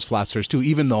critical of those philosophers too,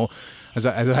 even though, as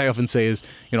I often say, is,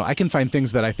 I can find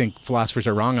things that I think philosophers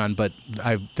are wrong on, but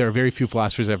there are very few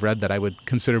philosophers I've read that I would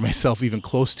consider myself even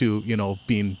close to,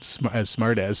 being as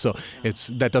smart as. So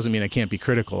that doesn't mean I can't be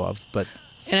critical of, but.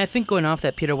 And I think going off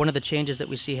that, Peter, one of the changes that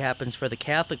we see happens for the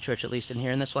Catholic Church, at least in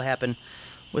here, and this will happen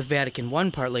with Vatican I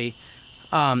partly,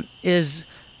 is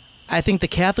I think the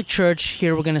Catholic Church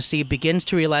here we're going to see begins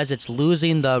to realize it's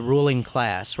losing the ruling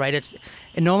class, right? It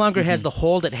no longer has the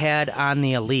hold it had on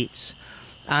the elites,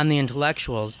 on the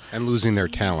intellectuals. And losing their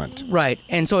talent. Right.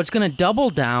 And so it's going to double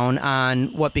down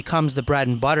on what becomes the bread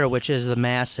and butter, which is the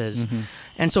masses. Mm-hmm.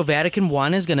 And so Vatican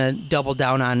I is going to double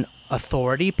down on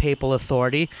authority, papal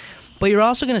authority. But you're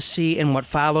also going to see in what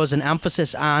follows an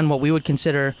emphasis on what we would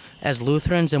consider as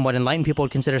Lutherans and what enlightened people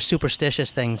would consider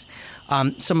superstitious things.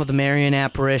 Some of the Marian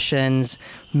apparitions,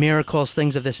 miracles,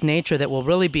 things of this nature that will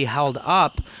really be held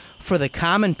up for the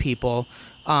common people,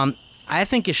 I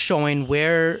think is showing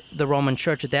where the Roman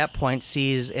Church at that point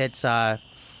sees its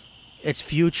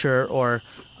future, or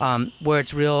where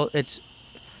it's real.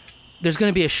 There's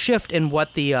going to be a shift in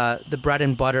what the bread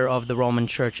and butter of the Roman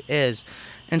Church is.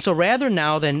 And so rather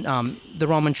now than the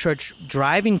Roman Church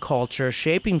driving culture,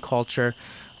 shaping culture,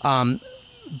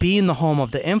 being the home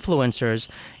of the influencers,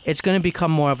 it's going to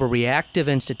become more of a reactive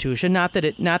institution. Not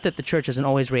that the church isn't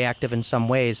always reactive in some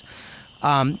ways,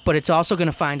 but it's also going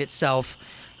to find itself,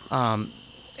 and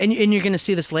you're going to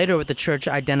see this later with the church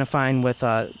identifying with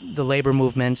the labor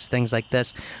movements, things like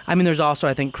this. There's also,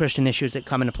 I think, Christian issues that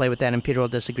come into play with that, and Peter will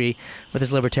disagree with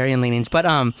his libertarian leanings. But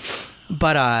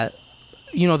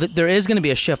there is going to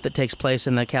be a shift that takes place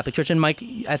in the Catholic Church. And Mike,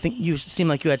 I think you seem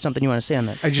like you had something you want to say on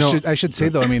that. I should say,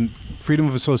 though, freedom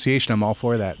of association, I'm all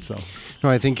for that. So no,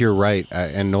 I think you're right.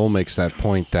 And Noel makes that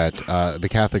point that the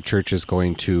Catholic Church is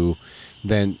going to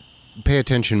then pay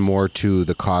attention more to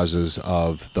the causes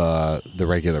of the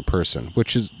regular person,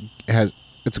 which it's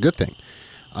a good thing.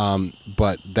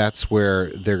 But that's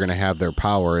where they're going to have their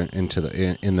power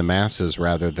in the masses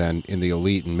rather than in the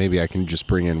elite. And maybe I can just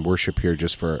bring in worship here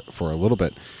just for a little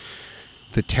bit.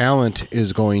 The talent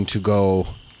is going to go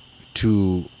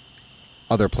to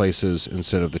other places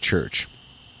instead of the church.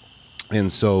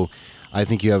 And so I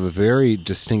think you have a very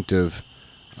distinctive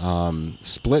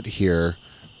split here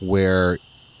where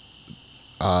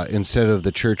instead of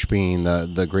the church being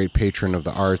the great patron of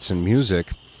the arts and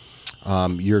music,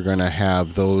 you're going to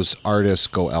have those artists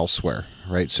go elsewhere,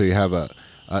 right? So you have a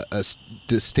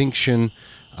distinction,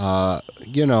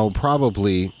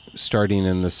 probably starting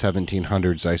in the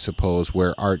 1700s, I suppose,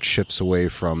 where art shifts away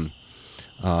from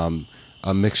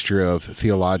a mixture of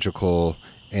theological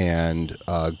and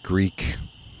Greek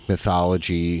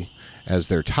mythology as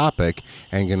their topic,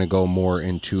 and going to go more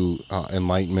into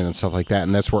enlightenment and stuff like that.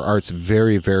 And that's where art's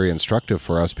very, very instructive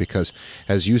for us, because,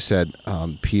 as you said,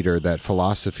 Peter, that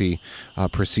philosophy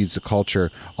precedes the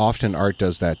culture. Often art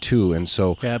does that too. And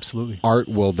so yeah, absolutely. Art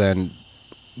will then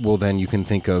you can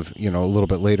think of, a little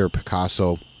bit later,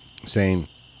 Picasso saying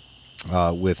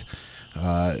with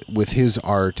his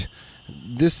art,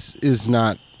 this is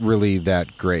not really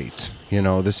that great.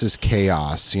 This is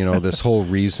chaos, this whole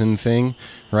reason thing,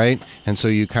 right? And so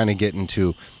you kind of get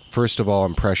into, first of all,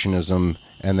 Impressionism,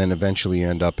 and then eventually you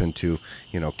end up into,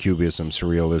 Cubism,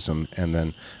 Surrealism, and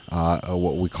then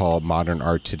what we call modern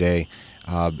art today.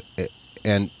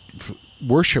 And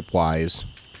worship-wise,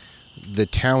 the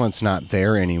talent's not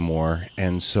there anymore,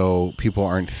 and so people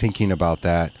aren't thinking about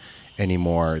that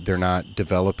anymore. They're not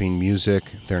developing music.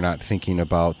 They're not thinking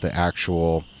about the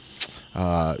actual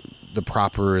the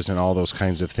propers and all those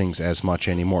kinds of things as much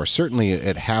anymore. Certainly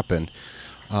it happened,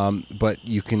 but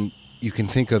you can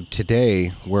think of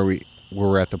today where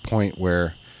we're at the point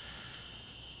where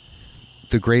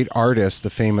the great artists, the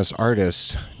famous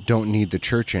artists, don't need the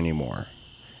church anymore,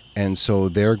 and so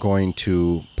they're going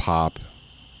to pop,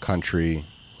 country,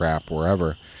 rap,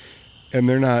 wherever, and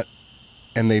they're not,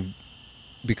 and they,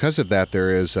 because of that,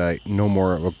 there's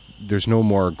no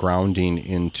more grounding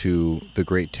into the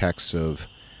great texts of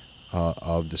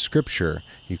the scripture.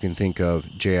 You can think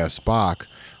of J.S. Bach,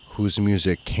 whose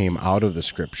music came out of the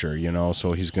scripture,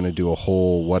 so he's going to do a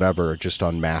whole whatever just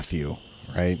on Matthew,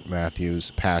 right? Matthew's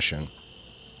Passion.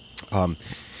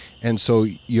 And so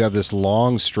you have this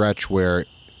long stretch where,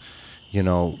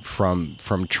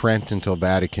 from Trent until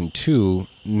Vatican II,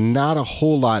 not a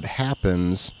whole lot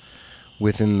happens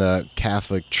within the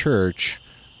Catholic Church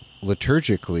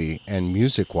liturgically and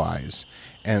music-wise.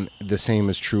 And the same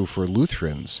is true for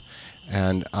Lutherans.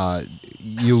 And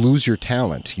you lose your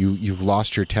talent. You've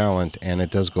lost your talent, and it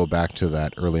does go back to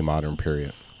that early modern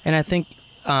period. And I think,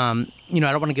 I don't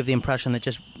want to give the impression that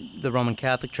just the Roman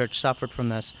Catholic Church suffered from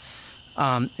this.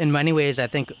 In many ways, I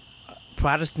think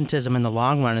Protestantism in the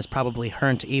long run is probably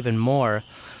hurt even more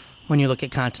when you look at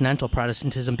continental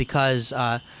Protestantism, because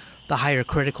the higher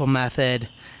critical method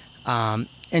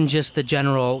and just the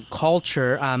general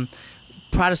culture.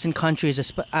 Protestant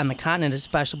countries on the continent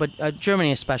especially, but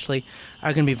Germany especially,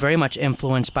 are going to be very much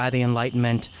influenced by the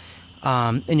Enlightenment,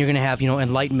 and you're going to have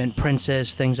Enlightenment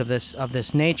princes, things of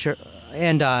this nature,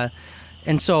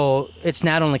 and so it's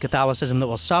not only Catholicism that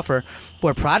will suffer.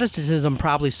 Where Protestantism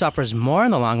probably suffers more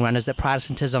in the long run is that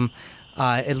Protestantism,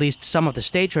 at least some of the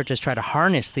state churches, try to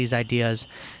harness these ideas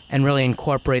and really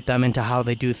incorporate them into how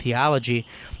they do theology.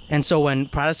 And so when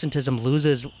Protestantism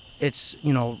loses its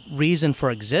reason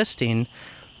for existing,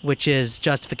 which is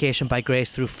justification by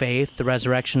grace through faith, the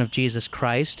resurrection of Jesus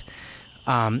Christ,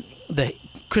 the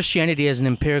Christianity is an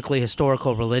empirically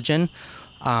historical religion.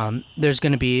 There's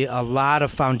going to be a lot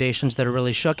of foundations that are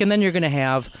really shook, and then you're going to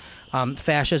have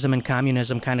fascism and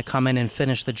communism kind of come in and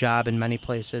finish the job in many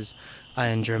places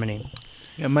in Germany.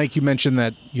 Yeah, Mike, you mentioned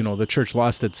that the church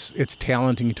lost its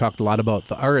talent, and you talked a lot about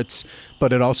the arts,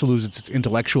 but it also loses its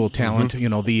intellectual talent.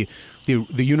 Mm-hmm.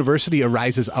 The university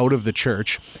arises out of the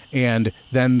church, and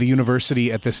then the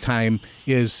university at this time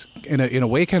is in a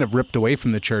way kind of ripped away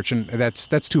from the church, and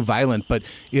that's too violent. But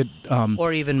it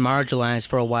or even marginalized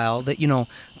for a while. That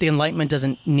the Enlightenment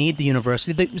doesn't need the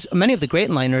university. Many of the great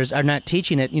Enlighteners are not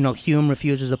teaching it. Hume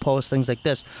refuses a post, things like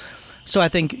this. So I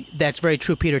think that's very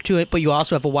true, Peter, too. But you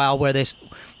also have a while where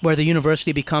the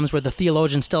university becomes where the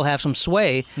theologians still have some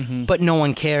sway, mm-hmm. but no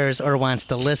one cares or wants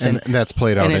to listen. And that's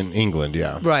played out in England,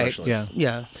 yeah. Right, especially.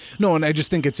 yeah. No, and I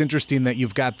just think it's interesting that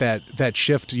you've got that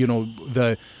shift.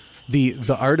 The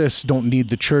artists don't need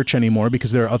the church anymore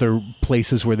because there are other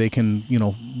places where they can,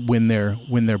 win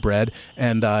their bread.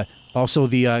 And also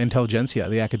the intelligentsia,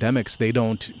 the academics, they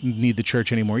don't need the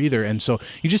church anymore either. And so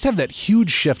you just have that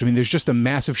huge shift. I mean, there's just a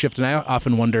massive shift. And I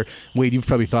often wonder, Wade, you've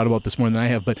probably thought about this more than I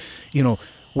have, but,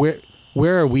 where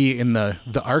are we in the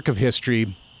arc of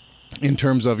history in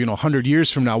terms of 100 years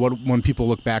from now, when people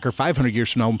look back, or 500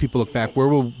 years from now when people look back, where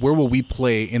will we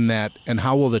play in that, and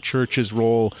how will the church's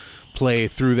role play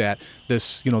through that?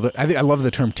 I love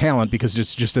the term talent, because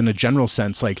just in a general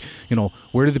sense,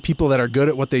 where do the people that are good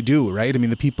at what they do, right? I mean,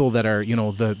 the people that are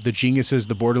the geniuses,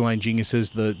 the borderline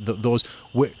geniuses, those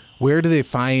where do they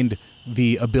find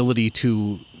the ability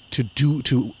to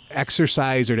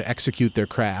exercise or to execute their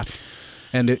craft?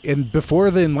 And before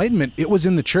the Enlightenment, it was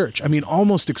in the church. I mean,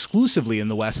 almost exclusively in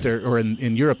the West or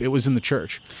in Europe, it was in the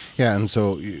church. Yeah, and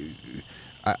so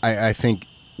I think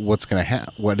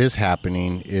what is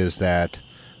happening is that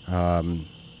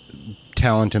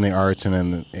talent in the arts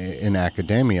and in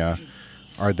academia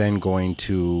are then going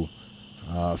to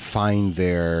find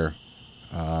their,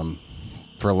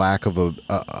 for lack of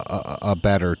a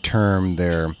better term,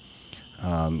 their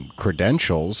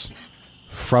credentials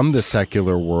from the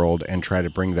secular world and try to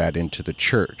bring that into the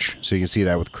church. So you can see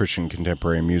that with Christian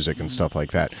contemporary music and stuff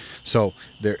like that. So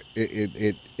there,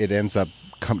 it ends up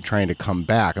trying to come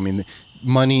back. I mean,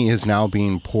 money is now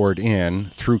being poured in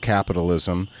through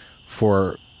capitalism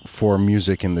for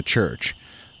music in the church,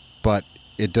 but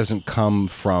it doesn't come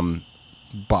from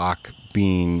Bach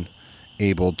being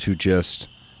able to just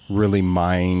really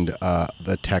mind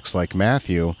the text like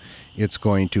Matthew. It's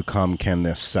going to come, can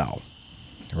this sell?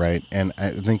 Right? And I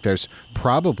think there's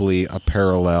probably a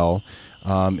parallel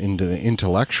into the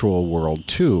intellectual world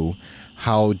too.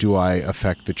 How do I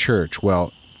affect the church?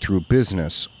 Well, through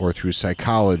business or through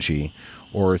psychology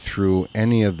or through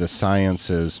any of the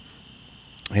sciences,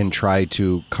 and try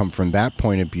to come from that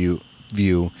point of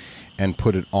view and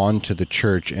put it onto the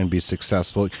church and be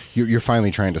successful. You're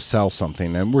finally trying to sell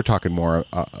something, and we're talking more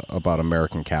about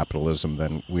American capitalism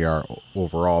than we are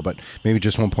overall, but maybe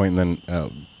just one point and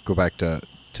then go back to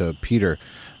Peter.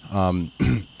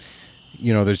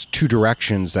 There's two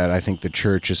directions that I think the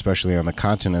church, especially on the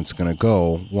continent, is going to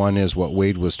go. One is what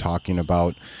Wade was talking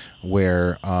about,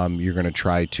 where you're going to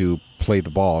try to play the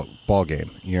ball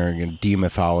game. You're going to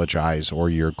demythologize, or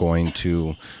you're going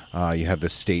to you have the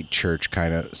state church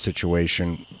kind of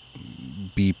situation,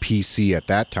 be PC at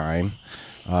that time,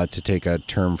 to take a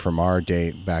term from our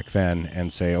day back then,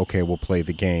 and say, okay, we'll play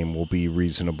the game, we'll be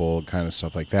reasonable, kind of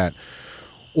stuff like that.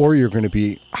 Or you're going to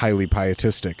be highly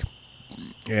pietistic.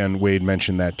 And Wade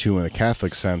mentioned that too in the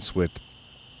Catholic sense with,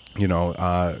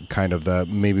 kind of the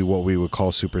maybe what we would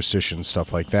call superstition,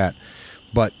 stuff like that.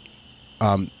 But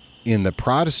in the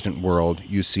Protestant world,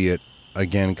 you see it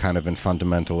again kind of in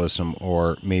fundamentalism,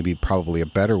 or maybe probably a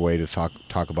better way to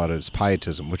talk about it is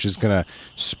pietism, which is going to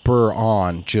spur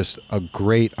on just a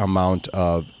great amount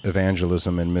of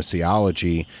evangelism and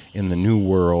missiology in the New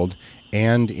World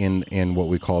and in what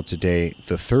we call today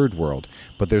the Third World.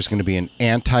 But there's going to be an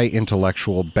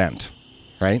anti-intellectual bent,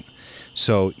 right?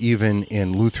 So even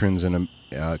in Lutherans and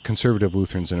conservative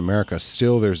Lutherans in America,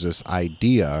 still there's this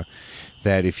idea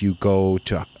that if you go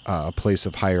to a place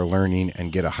of higher learning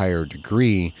and get a higher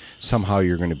degree, somehow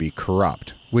you're going to be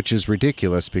corrupt, which is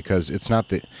ridiculous, because it's not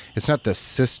the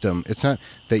system. It's not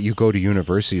that you go to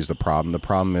university is the problem. The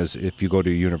problem is if you go to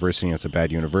a university and it's a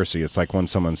bad university. It's like when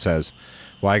someone says,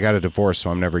 well, I got a divorce, so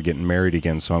I'm never getting married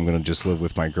again, so I'm going to just live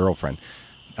with my girlfriend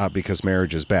because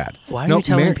marriage is bad. Why are you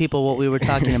telling people what we were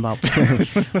talking about?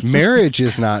 Marriage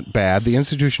is not bad. The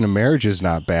institution of marriage is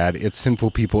not bad. It's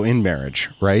sinful people in marriage,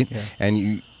 right?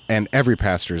 Yeah. And every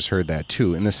pastor has heard that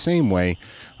too. In the same way,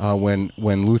 when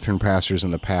Lutheran pastors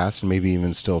in the past, and maybe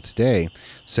even still today,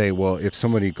 say, well, if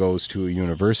somebody goes to a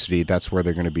university, that's where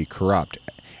they're going to be corrupt.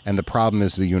 And the problem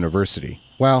is the university.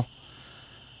 Well,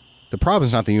 the problem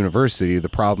is not the university. The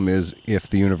problem is if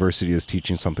the university is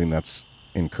teaching something that's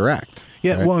incorrect.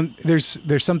 Yeah, right? well, there's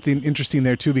something interesting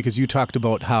there too, because you talked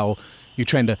about how you're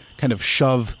trying to kind of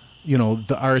shove,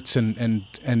 the arts and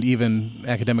even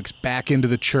academics back into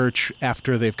the church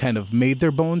after they've kind of made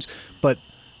their bones. But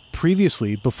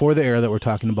previously, before the era that we're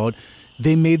talking about,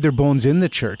 they made their bones in the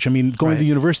church. I mean, going to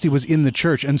university was in the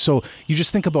church. And so you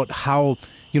just think about how,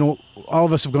 all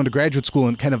of us have gone to graduate school,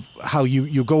 and kind of how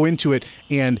you go into it,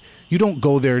 and you don't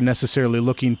go there necessarily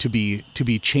looking to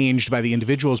be changed by the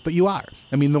individuals, but you are.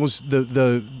 I mean,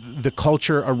 the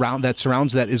culture around that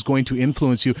surrounds that is going to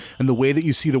influence you, and the way that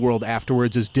you see the world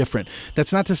afterwards is different.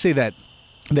 That's not to say that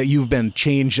you've been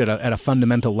changed at a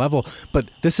fundamental level, but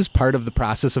this is part of the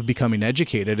process of becoming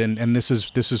educated, and this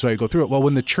is why I go through it. Well,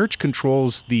 when the church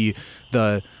controls the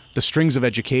strings of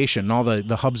education, all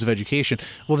the hubs of education,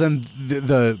 well, then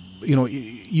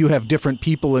you have different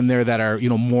people in there that are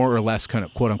more or less kind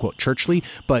of quote unquote churchly,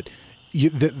 but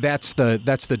that's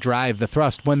the drive, the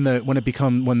thrust. When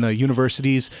the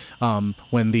universities,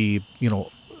 when the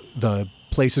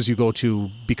places you go to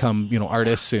become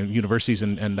artists and universities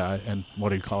and what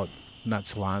do you call it? Not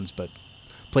salons, but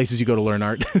places you go to learn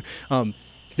art.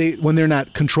 When they're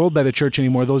not controlled by the church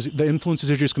anymore, the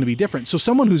influences are just going to be different. So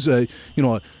someone who's a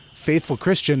faithful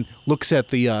Christian looks at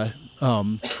the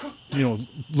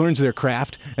learns their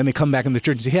craft, and they come back in the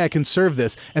church and say, hey, I can serve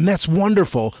this, and that's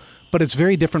wonderful. But it's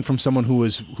very different from someone who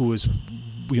was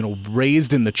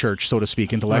raised in the church, so to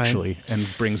speak, intellectually, and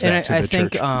brings that to the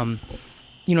church. I think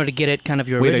to get at kind of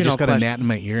your original I just got question. a gnat in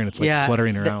my ear and it's like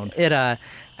fluttering around. I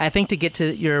think to get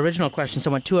to your original question,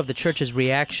 somewhat too, of the church's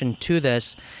reaction to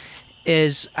this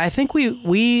is, I think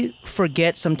we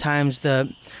forget sometimes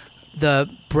the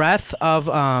breadth of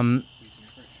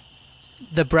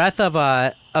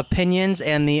opinions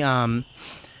and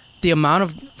the amount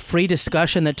of free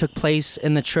discussion that took place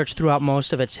in the church throughout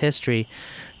most of its history.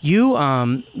 You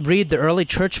read the early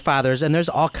church fathers, and there's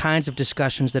all kinds of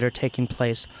discussions that are taking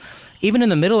place. Even in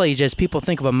the Middle Ages, people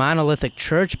think of a monolithic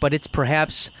church, but it's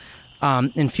perhaps,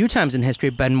 in few times in history,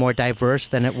 been more diverse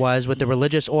than it was with the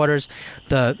religious orders,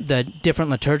 the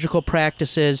different liturgical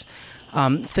practices,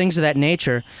 things of that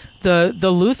nature.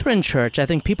 The Lutheran Church, I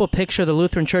think people picture the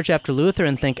Lutheran Church after Luther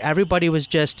and think everybody was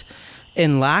just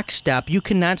in lockstep. You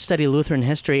cannot study Lutheran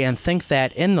history and think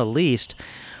that in the least.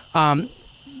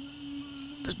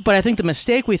 But I think the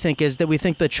mistake we think is that we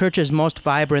think the church is most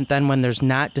vibrant then when there's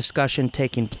not discussion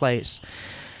taking place.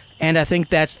 And I think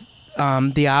that's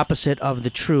the opposite of the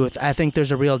truth. I think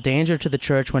there's a real danger to the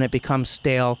church when it becomes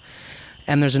stale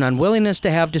and there's an unwillingness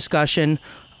to have discussion.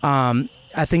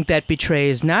 I think that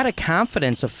betrays not a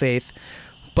confidence of faith,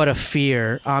 but a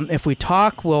fear. If we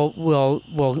talk,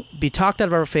 we'll be talked out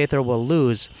of our faith or we'll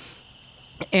lose.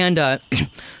 And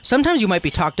sometimes you might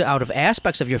be talked out of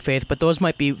aspects of your faith, but those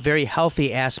might be very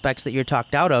healthy aspects that you're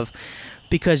talked out of,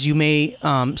 because you may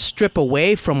strip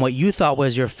away from what you thought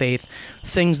was your faith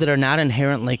things that are not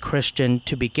inherently Christian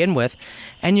to begin with,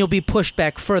 and you'll be pushed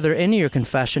back further into your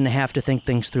confession to have to think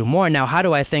things through more. Now,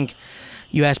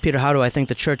 you asked Peter, how do I think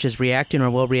the church is reacting or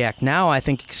will react now? I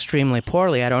think extremely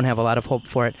poorly. I don't have a lot of hope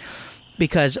for it,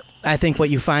 because I think what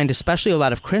you find, especially a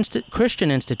lot of Christian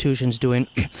institutions doing,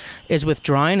 is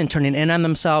withdrawing and turning in on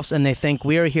themselves, and they think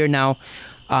we are here now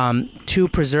to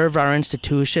preserve our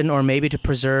institution, or maybe to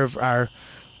preserve our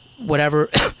whatever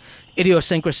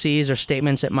idiosyncrasies or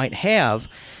statements it might have.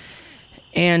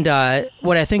 And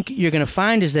what I think you're going to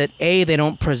find is that, A, they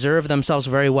don't preserve themselves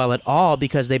very well at all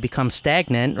because they become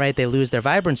stagnant, right? They lose their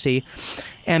vibrancy.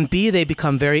 And B, they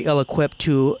become very ill-equipped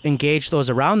to engage those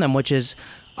around them, which is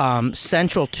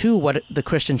central to what the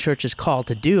Christian church is called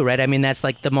to do, right? I mean, that's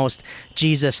like the most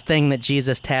Jesus thing that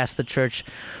Jesus tasked the church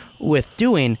with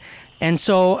doing. And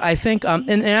so I think,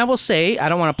 and I will say, I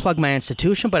don't want to plug my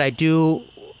institution, but I do,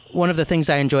 one of the things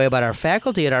I enjoy about our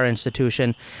faculty at our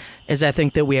institution is I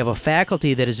think that we have a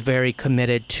faculty that is very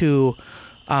committed to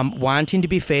wanting to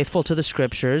be faithful to the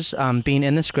Scriptures, being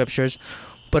in the Scriptures,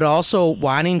 but also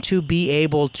wanting to be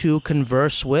able to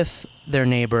converse with their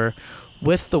neighbor,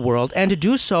 with the world, and to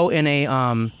do so in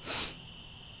a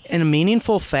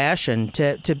meaningful fashion,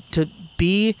 to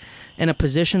be in a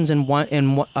position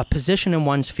in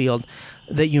one's field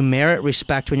that you merit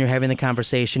respect when you're having the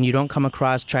conversation. You don't come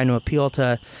across trying to appeal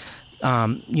to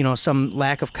some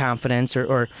lack of confidence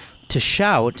or to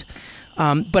shout.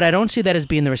 But I don't see that as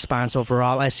being the response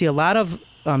overall. I see a lot of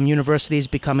universities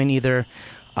becoming either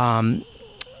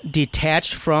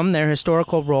detached from their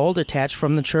historical role, detached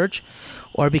from the church,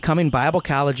 or becoming Bible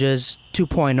colleges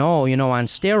 2.0, on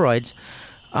steroids.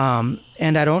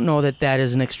 And I don't know that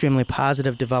is an extremely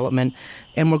positive development.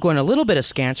 And we're going a little bit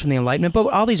askance from the Enlightenment, but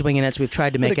all these winging we've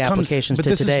tried to make applications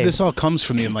to today. This all comes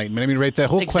from the Enlightenment. I mean, right, that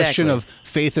whole question of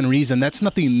faith and reason, that's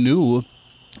nothing new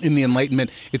in the Enlightenment.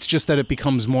 It's just that it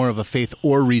becomes more of a faith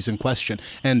or reason question.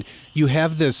 And you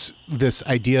have this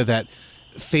idea that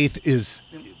faith is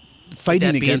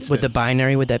fighting against with the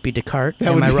binary. Would that be Descartes?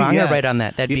 Am I wrong or right on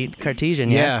that? That'd be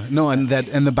Cartesian. Yeah, no, and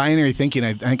the binary thinking.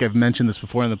 I think I've mentioned this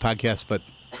before on the podcast, but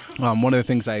one of the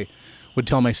things I would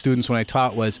tell my students when I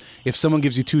taught was, if someone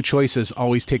gives you two choices,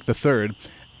 always take the third.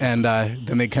 And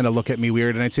then they kind of look at me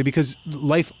weird, and I'd say, because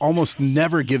life almost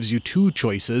never gives you two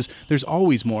choices. There's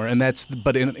always more, and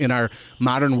but in our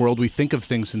modern world, we think of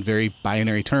things in very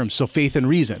binary terms. So faith and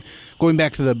reason. Going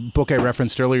back to the book I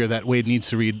referenced earlier that Wade needs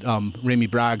to read, Remy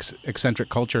Bragg's Eccentric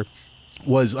Culture,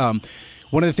 was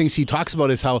one of the things he talks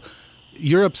about is how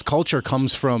Europe's culture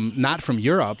comes not from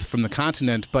Europe, from the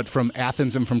continent, but from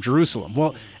Athens and from Jerusalem.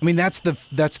 Well, I mean, that's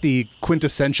the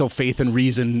quintessential faith and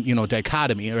reason,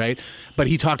 dichotomy, right? But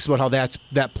he talks about how that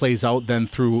plays out then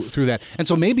through that. And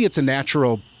so maybe it's a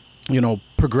natural,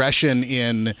 progression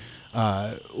in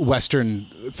Western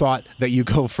thought that you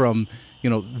go from,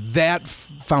 that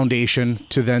foundation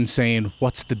to then saying,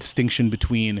 what's the distinction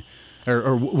between,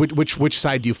 or which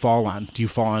side do you fall on? Do you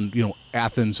fall on,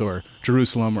 Athens or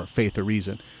Jerusalem, or faith or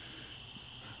reason?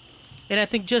 And I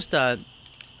think just,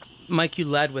 Mike, you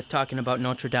led with talking about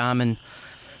Notre Dame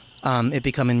and it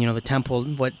becoming, the temple,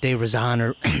 de raison,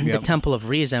 or the temple of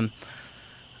reason.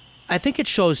 I think it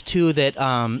shows, too, that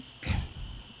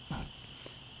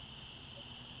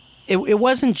it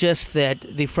wasn't just that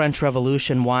the French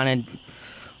Revolution wanted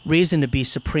reason to be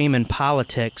supreme in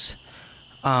politics,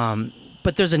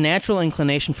 but there's a natural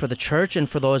inclination for the church and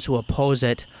for those who oppose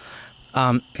it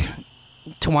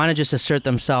to want to just assert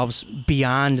themselves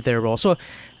beyond their role. So,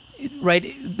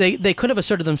 right, they could have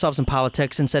asserted themselves in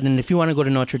politics and said, and if you want to go to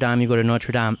Notre Dame, you go to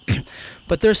Notre Dame.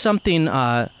 But there's something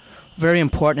very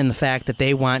important in the fact that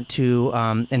they want to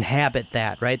inhabit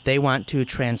that, right? They want to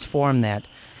transform that.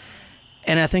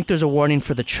 And I think there's a warning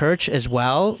for the church as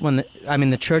well.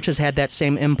 The church has had that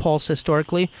same impulse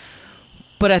historically.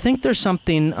 But I think there's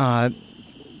something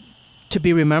to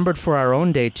be remembered for our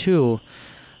own day, too.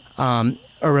 A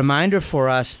reminder for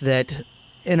us that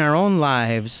in our own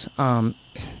lives,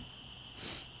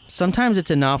 sometimes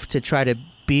it's enough to try to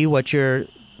be what you're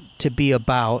to be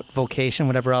about, vocation,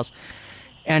 whatever else,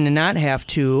 and to not have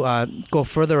to go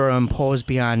further or impose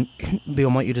beyond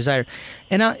what you desire.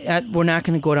 And we're not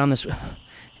going to go down this.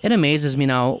 It amazes me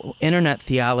now, internet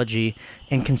theology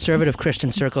in conservative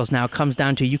Christian circles now comes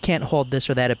down to you can't hold this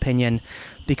or that opinion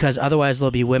because otherwise there'll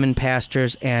be women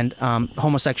pastors and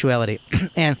homosexuality.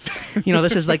 And,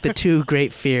 this is like the two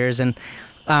great fears. And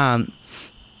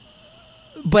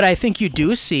but I think you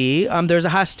do see there's a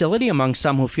hostility among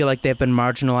some who feel like they've been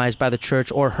marginalized by the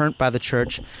church or hurt by the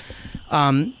church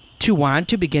to want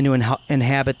to begin to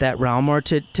inhabit that realm or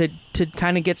to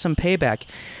kind of get some payback.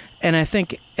 And I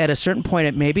think at a certain point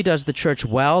it maybe does the church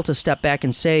well to step back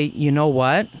and say, you know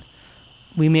what?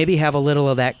 We maybe have a little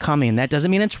of that coming. That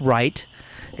doesn't mean it's right.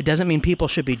 It doesn't mean people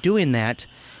should be doing that.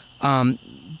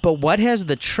 But what has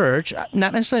the church,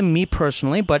 not necessarily me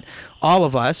personally, but all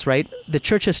of us, right? The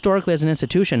church historically as an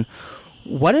institution,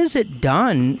 what has it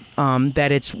done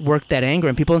that it's worked that anger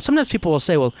in people? And sometimes people will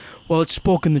say, well, it's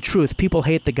spoken the truth. People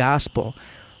hate the gospel.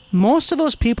 Most of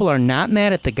those people are not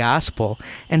mad at the gospel.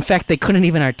 In fact, they couldn't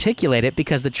even articulate it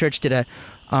because the church did a,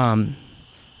 can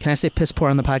I say piss poor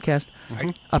on the podcast?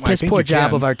 A piss poor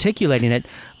job of articulating it.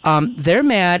 They're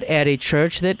mad at a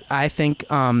church that I think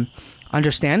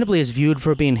understandably is viewed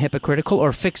for being hypocritical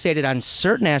or fixated on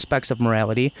certain aspects of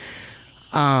morality.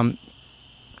 And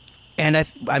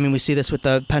we see this with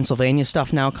the Pennsylvania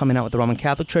stuff now coming out with the Roman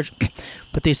Catholic Church,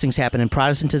 but these things happen in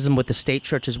Protestantism with the state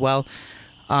church as well.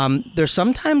 There's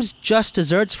sometimes just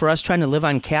desserts for us trying to live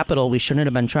on capital we shouldn't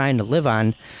have been trying to live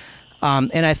on.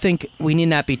 And I think we need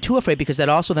not be too afraid because that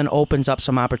also then opens up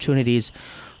some opportunities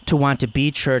to want to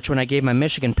be church. When I gave my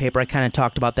Michigan paper, I kind of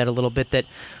talked about that a little bit, that,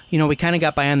 we kind of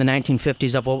got by in the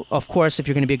 1950s of, well, of course, if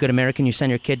you're going to be a good American, you send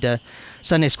your kid to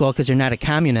Sunday school because you're not a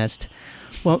communist.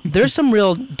 Well, there's some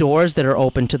real doors that are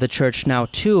open to the church now,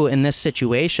 too, in this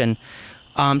situation,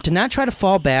 to not try to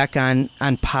fall back on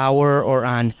power or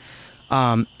on,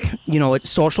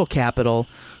 social capital,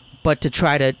 but to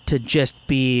try to just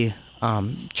be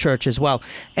church as well.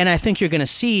 And I think you're going to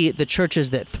see the churches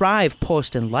that thrive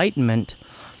post-Enlightenment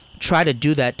try to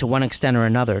do that to one extent or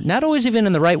another. Not always even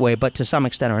in the right way, but to some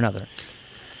extent or another.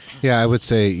 Yeah, I would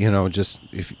say, just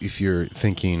if you're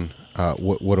thinking,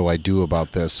 what do I do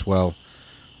about this? Well,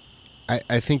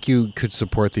 I think you could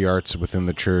support the arts within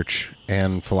the church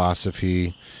and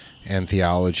philosophy and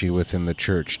theology within the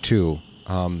church too.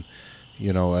 Going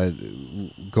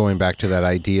back to that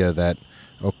idea that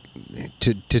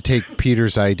to take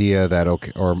Peter's idea that,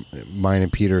 or mine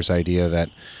and Peter's idea that,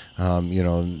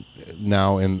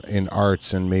 now in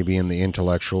arts and maybe in the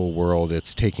intellectual world,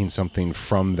 it's taking something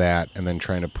from that and then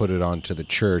trying to put it onto the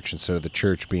church instead of the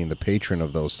church being the patron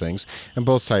of those things. And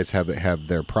both sides have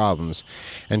their problems,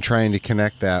 and trying to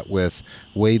connect that with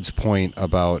Wade's point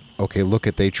about,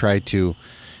 they tried to.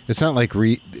 It's not like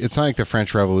the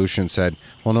French Revolution said,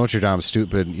 well, Notre Dame's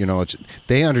stupid.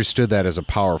 They understood that as a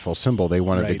powerful symbol. They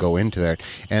wanted to go into that.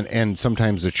 And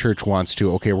sometimes the church wants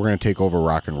to, we're going to take over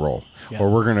rock and roll. Yeah. Or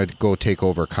we're going to go take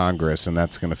over Congress, and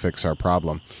that's going to fix our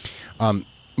problem.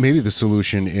 Maybe the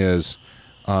solution is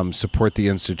support the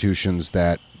institutions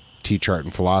that teach art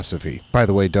and philosophy. By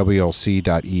the way,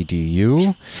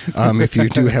 WLC.edu. If you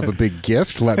do have a big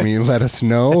gift, let us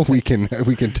know. We can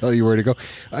tell you where to go.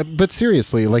 But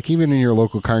seriously, like even in your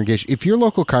local congregation, if your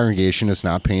local congregation is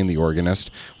not paying the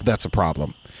organist, that's a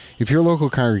problem. If your local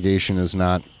congregation is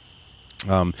not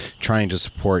trying to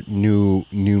support new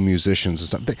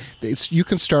musicians and stuff, you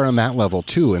can start on that level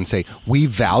too and say, we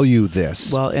value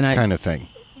this kind of thing.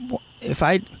 If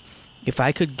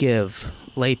I could give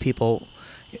lay people,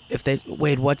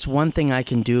 Wade, what's one thing I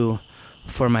can do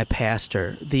for my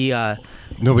pastor?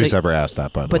 Nobody's ever asked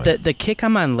that, by the way. But the kick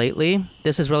I'm on lately,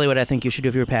 this is really what I think you should do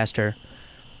if you're a pastor.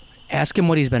 Ask him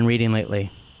what he's been reading lately.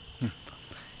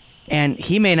 And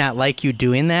he may not like you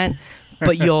doing that,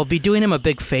 but you'll be doing him a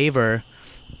big favor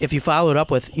if you follow it up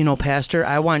with, Pastor,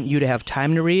 I want you to have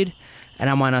time to read, and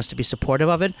I want us to be supportive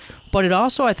of it. But it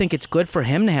also, I think it's good for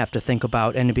him to have to think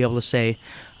about and to be able to say,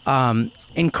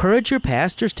 encourage your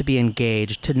pastors to be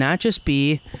engaged, to not just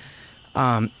be,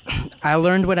 I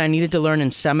learned what I needed to learn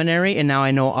in seminary, and now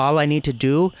I know all I need to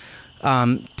do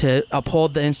to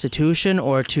uphold the institution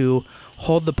or to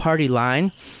hold the party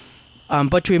line.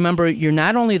 But to remember, you're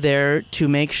not only there to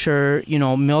make sure,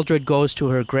 Mildred goes to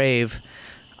her grave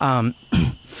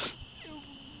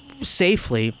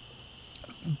safely,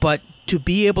 but to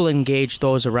be able to engage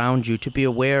those around you, to be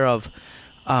aware of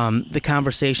the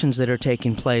conversations that are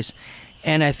taking place.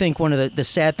 And I think one of the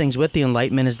sad things with the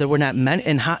Enlightenment is that we're not meant,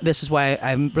 and this is why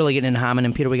I'm really getting into Hamann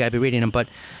and Peter, we got to be reading him, but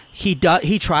he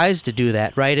tries to do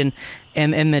that, right?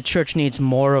 And the church needs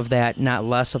more of that, not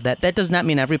less of that. That does not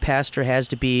mean every pastor has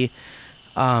to be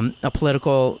a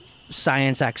political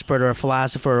science expert or a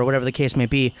philosopher or whatever the case may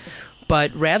be.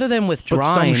 But rather than withdrawing...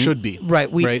 But some should be. Right.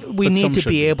 We need to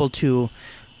be able to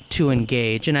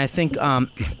engage. And I think,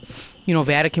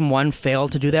 Vatican I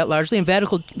failed to do that largely. And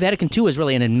Vatican II is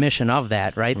really an admission of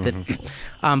that, right?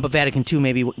 Mm-hmm. But Vatican II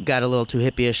maybe got a little too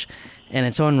hippie-ish in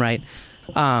its own right.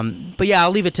 But yeah,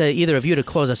 I'll leave it to either of you to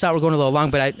close us out. We're going a little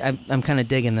long, but I'm kind of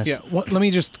digging this. Yeah, let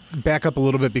me just back up a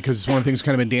little bit because one of the things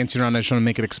kind of been dancing around. I just want to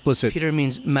make it explicit. Peter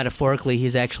means metaphorically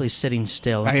he's actually sitting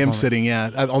still. I am sitting, yeah.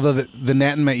 Although the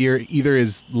gnat in my ear either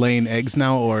is laying eggs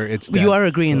now or it's dead. You are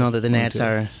agreeing, though, that the gnats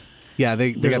are... Yeah,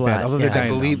 they got bad. Although they're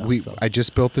dying. I believe I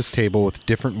just built this table with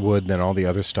different wood than all the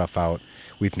other stuff out.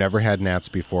 We've never had gnats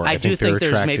before. I do think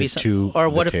there's maybe some, or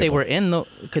what if they were in the?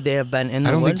 Could they have been in the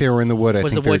wood? I don't think they were in the wood.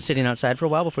 Was the wood sitting outside for a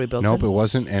while before you built it? Nope, it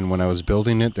wasn't. And when I was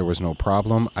building it, there was no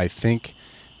problem. I think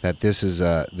that this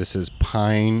is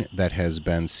pine that has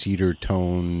been cedar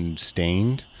tone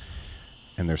stained,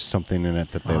 and there's something in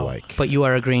it that they like. But you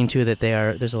are agreeing too that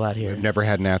there's a lot here. We've never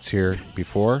had gnats here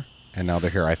before. And now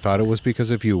they're here. I thought it was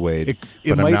because of you, Wade,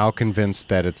 but I'm now convinced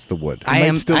that it's the wood. I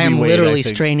am literally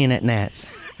straining at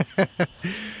gnats.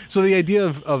 So the idea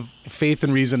of faith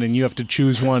and reason, and you have to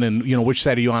choose one, and which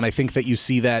side are you on? I think that you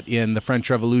see that in the French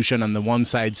Revolution on the one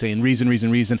side saying reason, reason,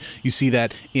 reason. You see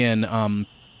that in a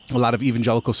lot of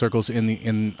evangelical circles in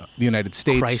the United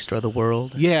States. Christ or the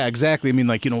world. Yeah, exactly. I mean,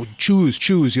 choose.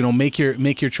 Make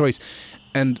your choice.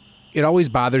 And it always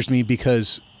bothers me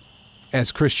because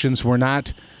as Christians, we're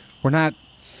not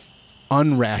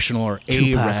unrational or irrational.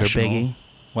 Tupac or Biggie.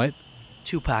 What?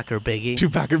 Tupac or Biggie.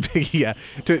 Tupac or Biggie, yeah.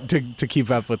 To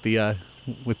keep up with the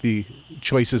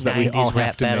choices that we all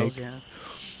have to battles, make.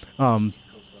 Yeah.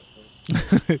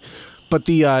 But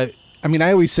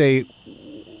I always say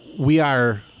we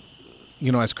are,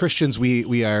 as Christians, we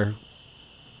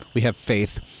have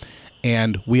faith,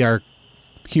 and we are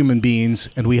human beings,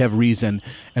 and we have reason,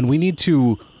 and we need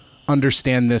to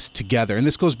understand this together. And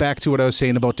this goes back to what I was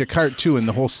saying about Descartes too, and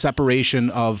the whole separation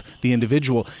of the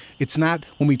individual. It's not,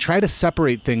 when we try to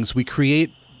separate things, we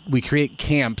create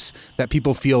camps that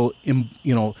people feel, I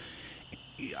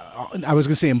was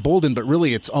going to say emboldened, but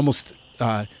really it's almost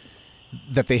that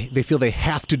they feel they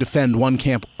have to defend one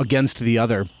camp against the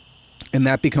other. And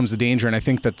that becomes the danger. And I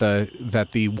think that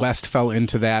the West fell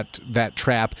into that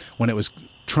trap when it was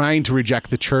trying to reject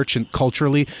the church and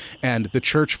culturally, and the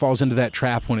church falls into that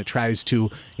trap when it tries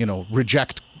to,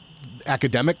 reject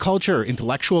academic culture or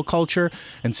intellectual culture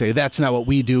and say that's not what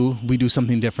we do. We do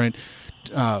something different.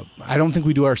 I don't think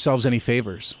we do ourselves any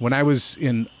favors. When I was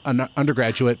in an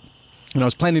undergraduate, I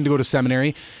was planning to go to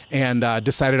seminary and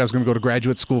decided I was going to go to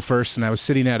graduate school first. And I was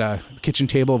sitting at a kitchen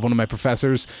table of one of my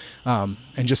professors and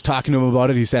just talking to him about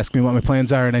it. He's asking me what my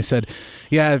plans are. And I said,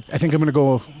 yeah, I think I'm going to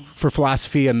go for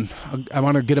philosophy, and I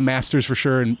want to get a master's for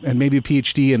sure, and maybe a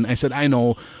PhD. And I said, I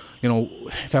know,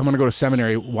 if I'm going to go to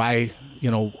seminary, why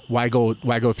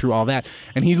go through all that?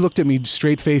 And he looked at me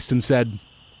straight faced and said,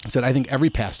 I think every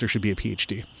pastor should be a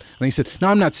PhD. And he said, no,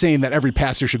 I'm not saying that every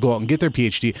pastor should go out and get their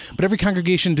PhD, but every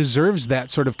congregation deserves that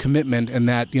sort of commitment. And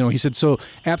that, he said, so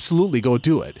absolutely go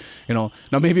do it. Now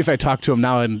maybe if I talked to him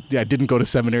now and I didn't go to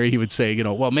seminary, he would say,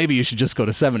 well, maybe you should just go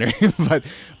to seminary.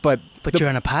 but you're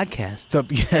on a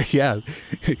podcast. Yeah.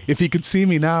 If he could see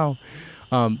me now.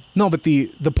 No, but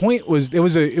the point was, it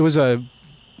was a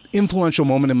influential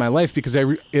moment in my life because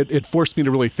it forced me to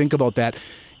really think about that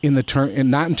and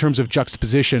not in terms of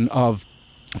juxtaposition of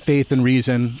faith and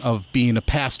reason, of being a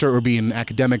pastor or being an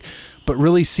academic, but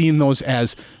really seeing those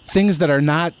as things that are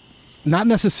not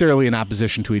necessarily in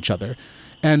opposition to each other.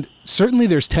 And certainly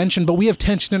there's tension, but we have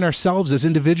tension in ourselves as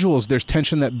individuals. There's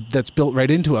tension that's built right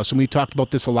into us. And we talked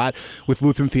about this a lot with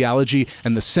Lutheran theology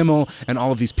and the simul and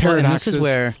all of these paradoxes. And this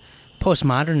is where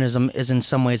postmodernism is in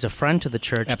some ways a friend to the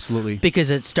church. Absolutely. Because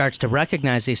it starts to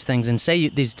recognize these things and say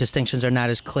these distinctions are not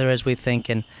as clear as we think.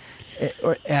 And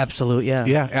absolute, yeah.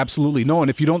 Yeah, absolutely. No, and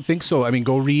if you don't think so, I mean,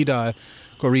 go read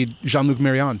Jean-Luc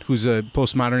Marion, who's a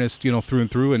postmodernist, through and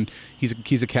through, and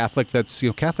he's a Catholic that's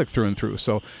Catholic through and through.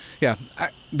 So, yeah,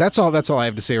 that's all I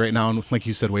have to say right now. And like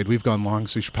you said, Wade, we've gone long,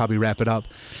 so you should probably wrap it up.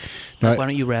 Why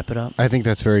don't you wrap it up? I think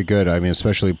that's very good. I mean,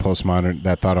 especially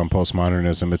that thought on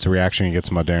postmodernism. It's a reaction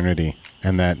against modernity,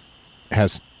 and that's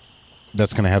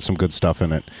going to have some good stuff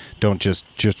in it. Don't just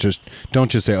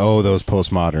say, oh, those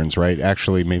postmoderns, right?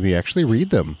 Maybe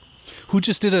read them. Who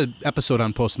just did an episode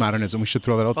on postmodernism? We should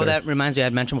throw that out there. Oh, that reminds me, I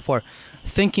had mentioned before.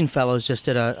 Thinking Fellows just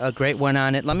did a great one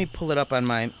on it. Let me pull it up on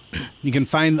my you can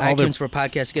find iTunes for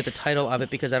podcast to get the title of it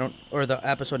because or the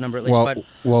episode number at least.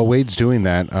 While Wade's doing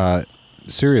that,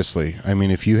 seriously, I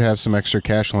mean, if you have some extra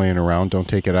cash laying around, don't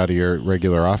take it out of your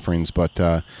regular offerings,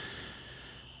 but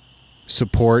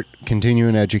support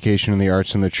continuing education in the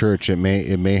arts in the church. It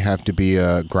may have to be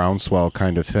a groundswell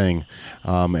kind of thing,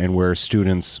 and where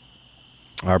students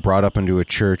are brought up into a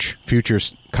church, future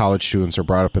college students are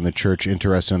brought up in the church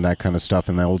interested in that kind of stuff,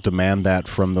 and they will demand that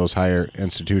from those higher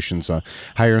institutions.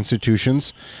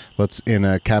 In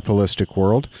a capitalistic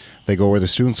world, they go where the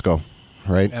students go,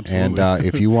 right? Absolutely. And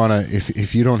if you want to,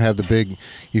 if you don't have the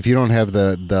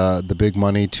big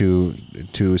money to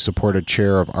support a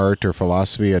chair of art or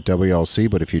philosophy at WLC,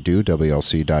 but if you do,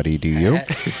 WLC.edu,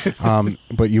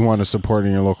 but you want to support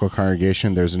in your local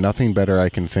congregation, there's nothing better I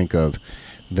can think of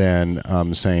than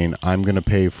saying, I'm going to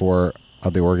pay for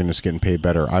the organist getting paid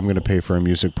better. I'm going to pay for a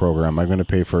music program. I'm going to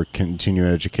pay for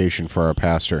continuing education for our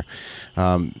pastor.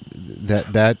 That's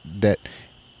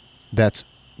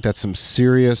some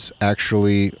serious,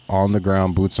 actually on the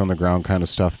ground, boots on the ground kind of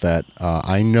stuff that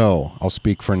I know, I'll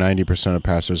speak for 90% of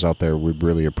pastors out there, would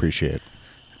really appreciate.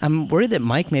 I'm worried that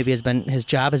Mike maybe his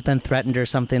job has been threatened or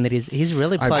something, that he's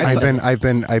really plugged. I've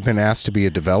been asked to be a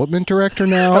development director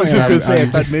now. I was just going to say, I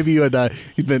thought maybe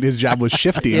his job was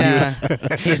shifty. Yeah.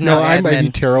 He's no, I might be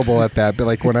terrible at that. But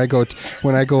like when I go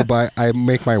by, I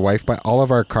make my wife buy. All of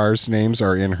our cars' names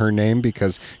are in her name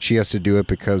because she has to do it.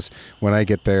 Because when I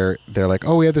get there, they're like,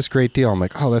 "Oh, we have this great deal." I'm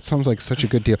like, "Oh, that sounds like such a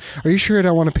good deal. Are you sure I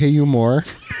don't want to pay you more?"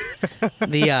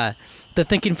 The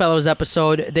Thinking Fellows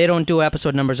episode, they don't do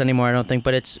episode numbers anymore, I don't think,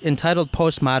 but it's entitled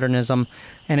Postmodernism,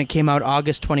 and it came out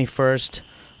August 21st.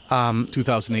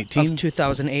 2018. Of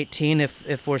 2018,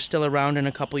 if we're still around in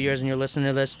a couple years and you're listening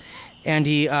to this. And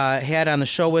he had on the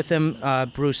show with him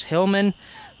Bruce Hillman,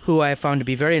 who I found to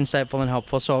be very insightful and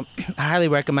helpful. So I highly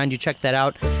recommend you check that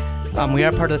out. We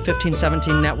are part of the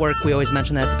 1517 network. We always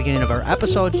mention that at the beginning of our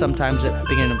episodes, sometimes at the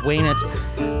beginning of Wayne It.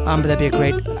 But that'd be a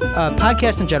great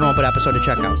podcast in general, but episode to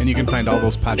check out. And you can find all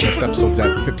those podcast episodes at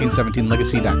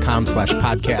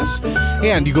 1517legacy.com/podcasts.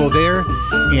 And you go there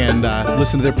and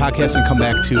listen to their podcast and come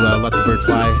back to Let the Bird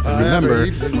Fly. And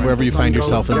remember, wherever you find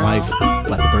yourself in life,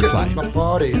 let the bird fly.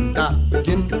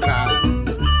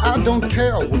 I don't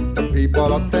care what the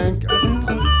people are thinking.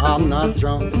 I'm not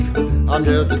drunk, I'm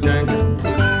just a drinking.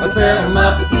 I set him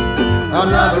up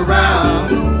another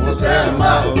round. I set him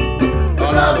up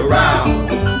another round.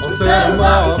 I set him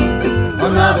up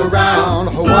another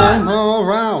round. One more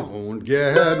round won't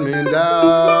get me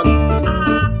down.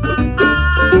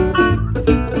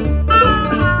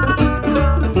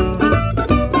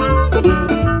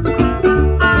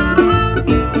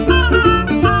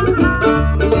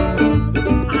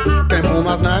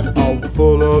 Last night, all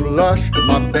full of lush.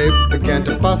 My babe began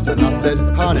to fuss, and I said,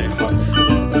 honey, honey,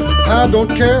 I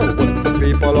don't care what the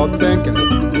people are thinking.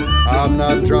 I'm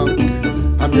not drunk,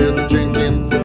 I'm just drinking.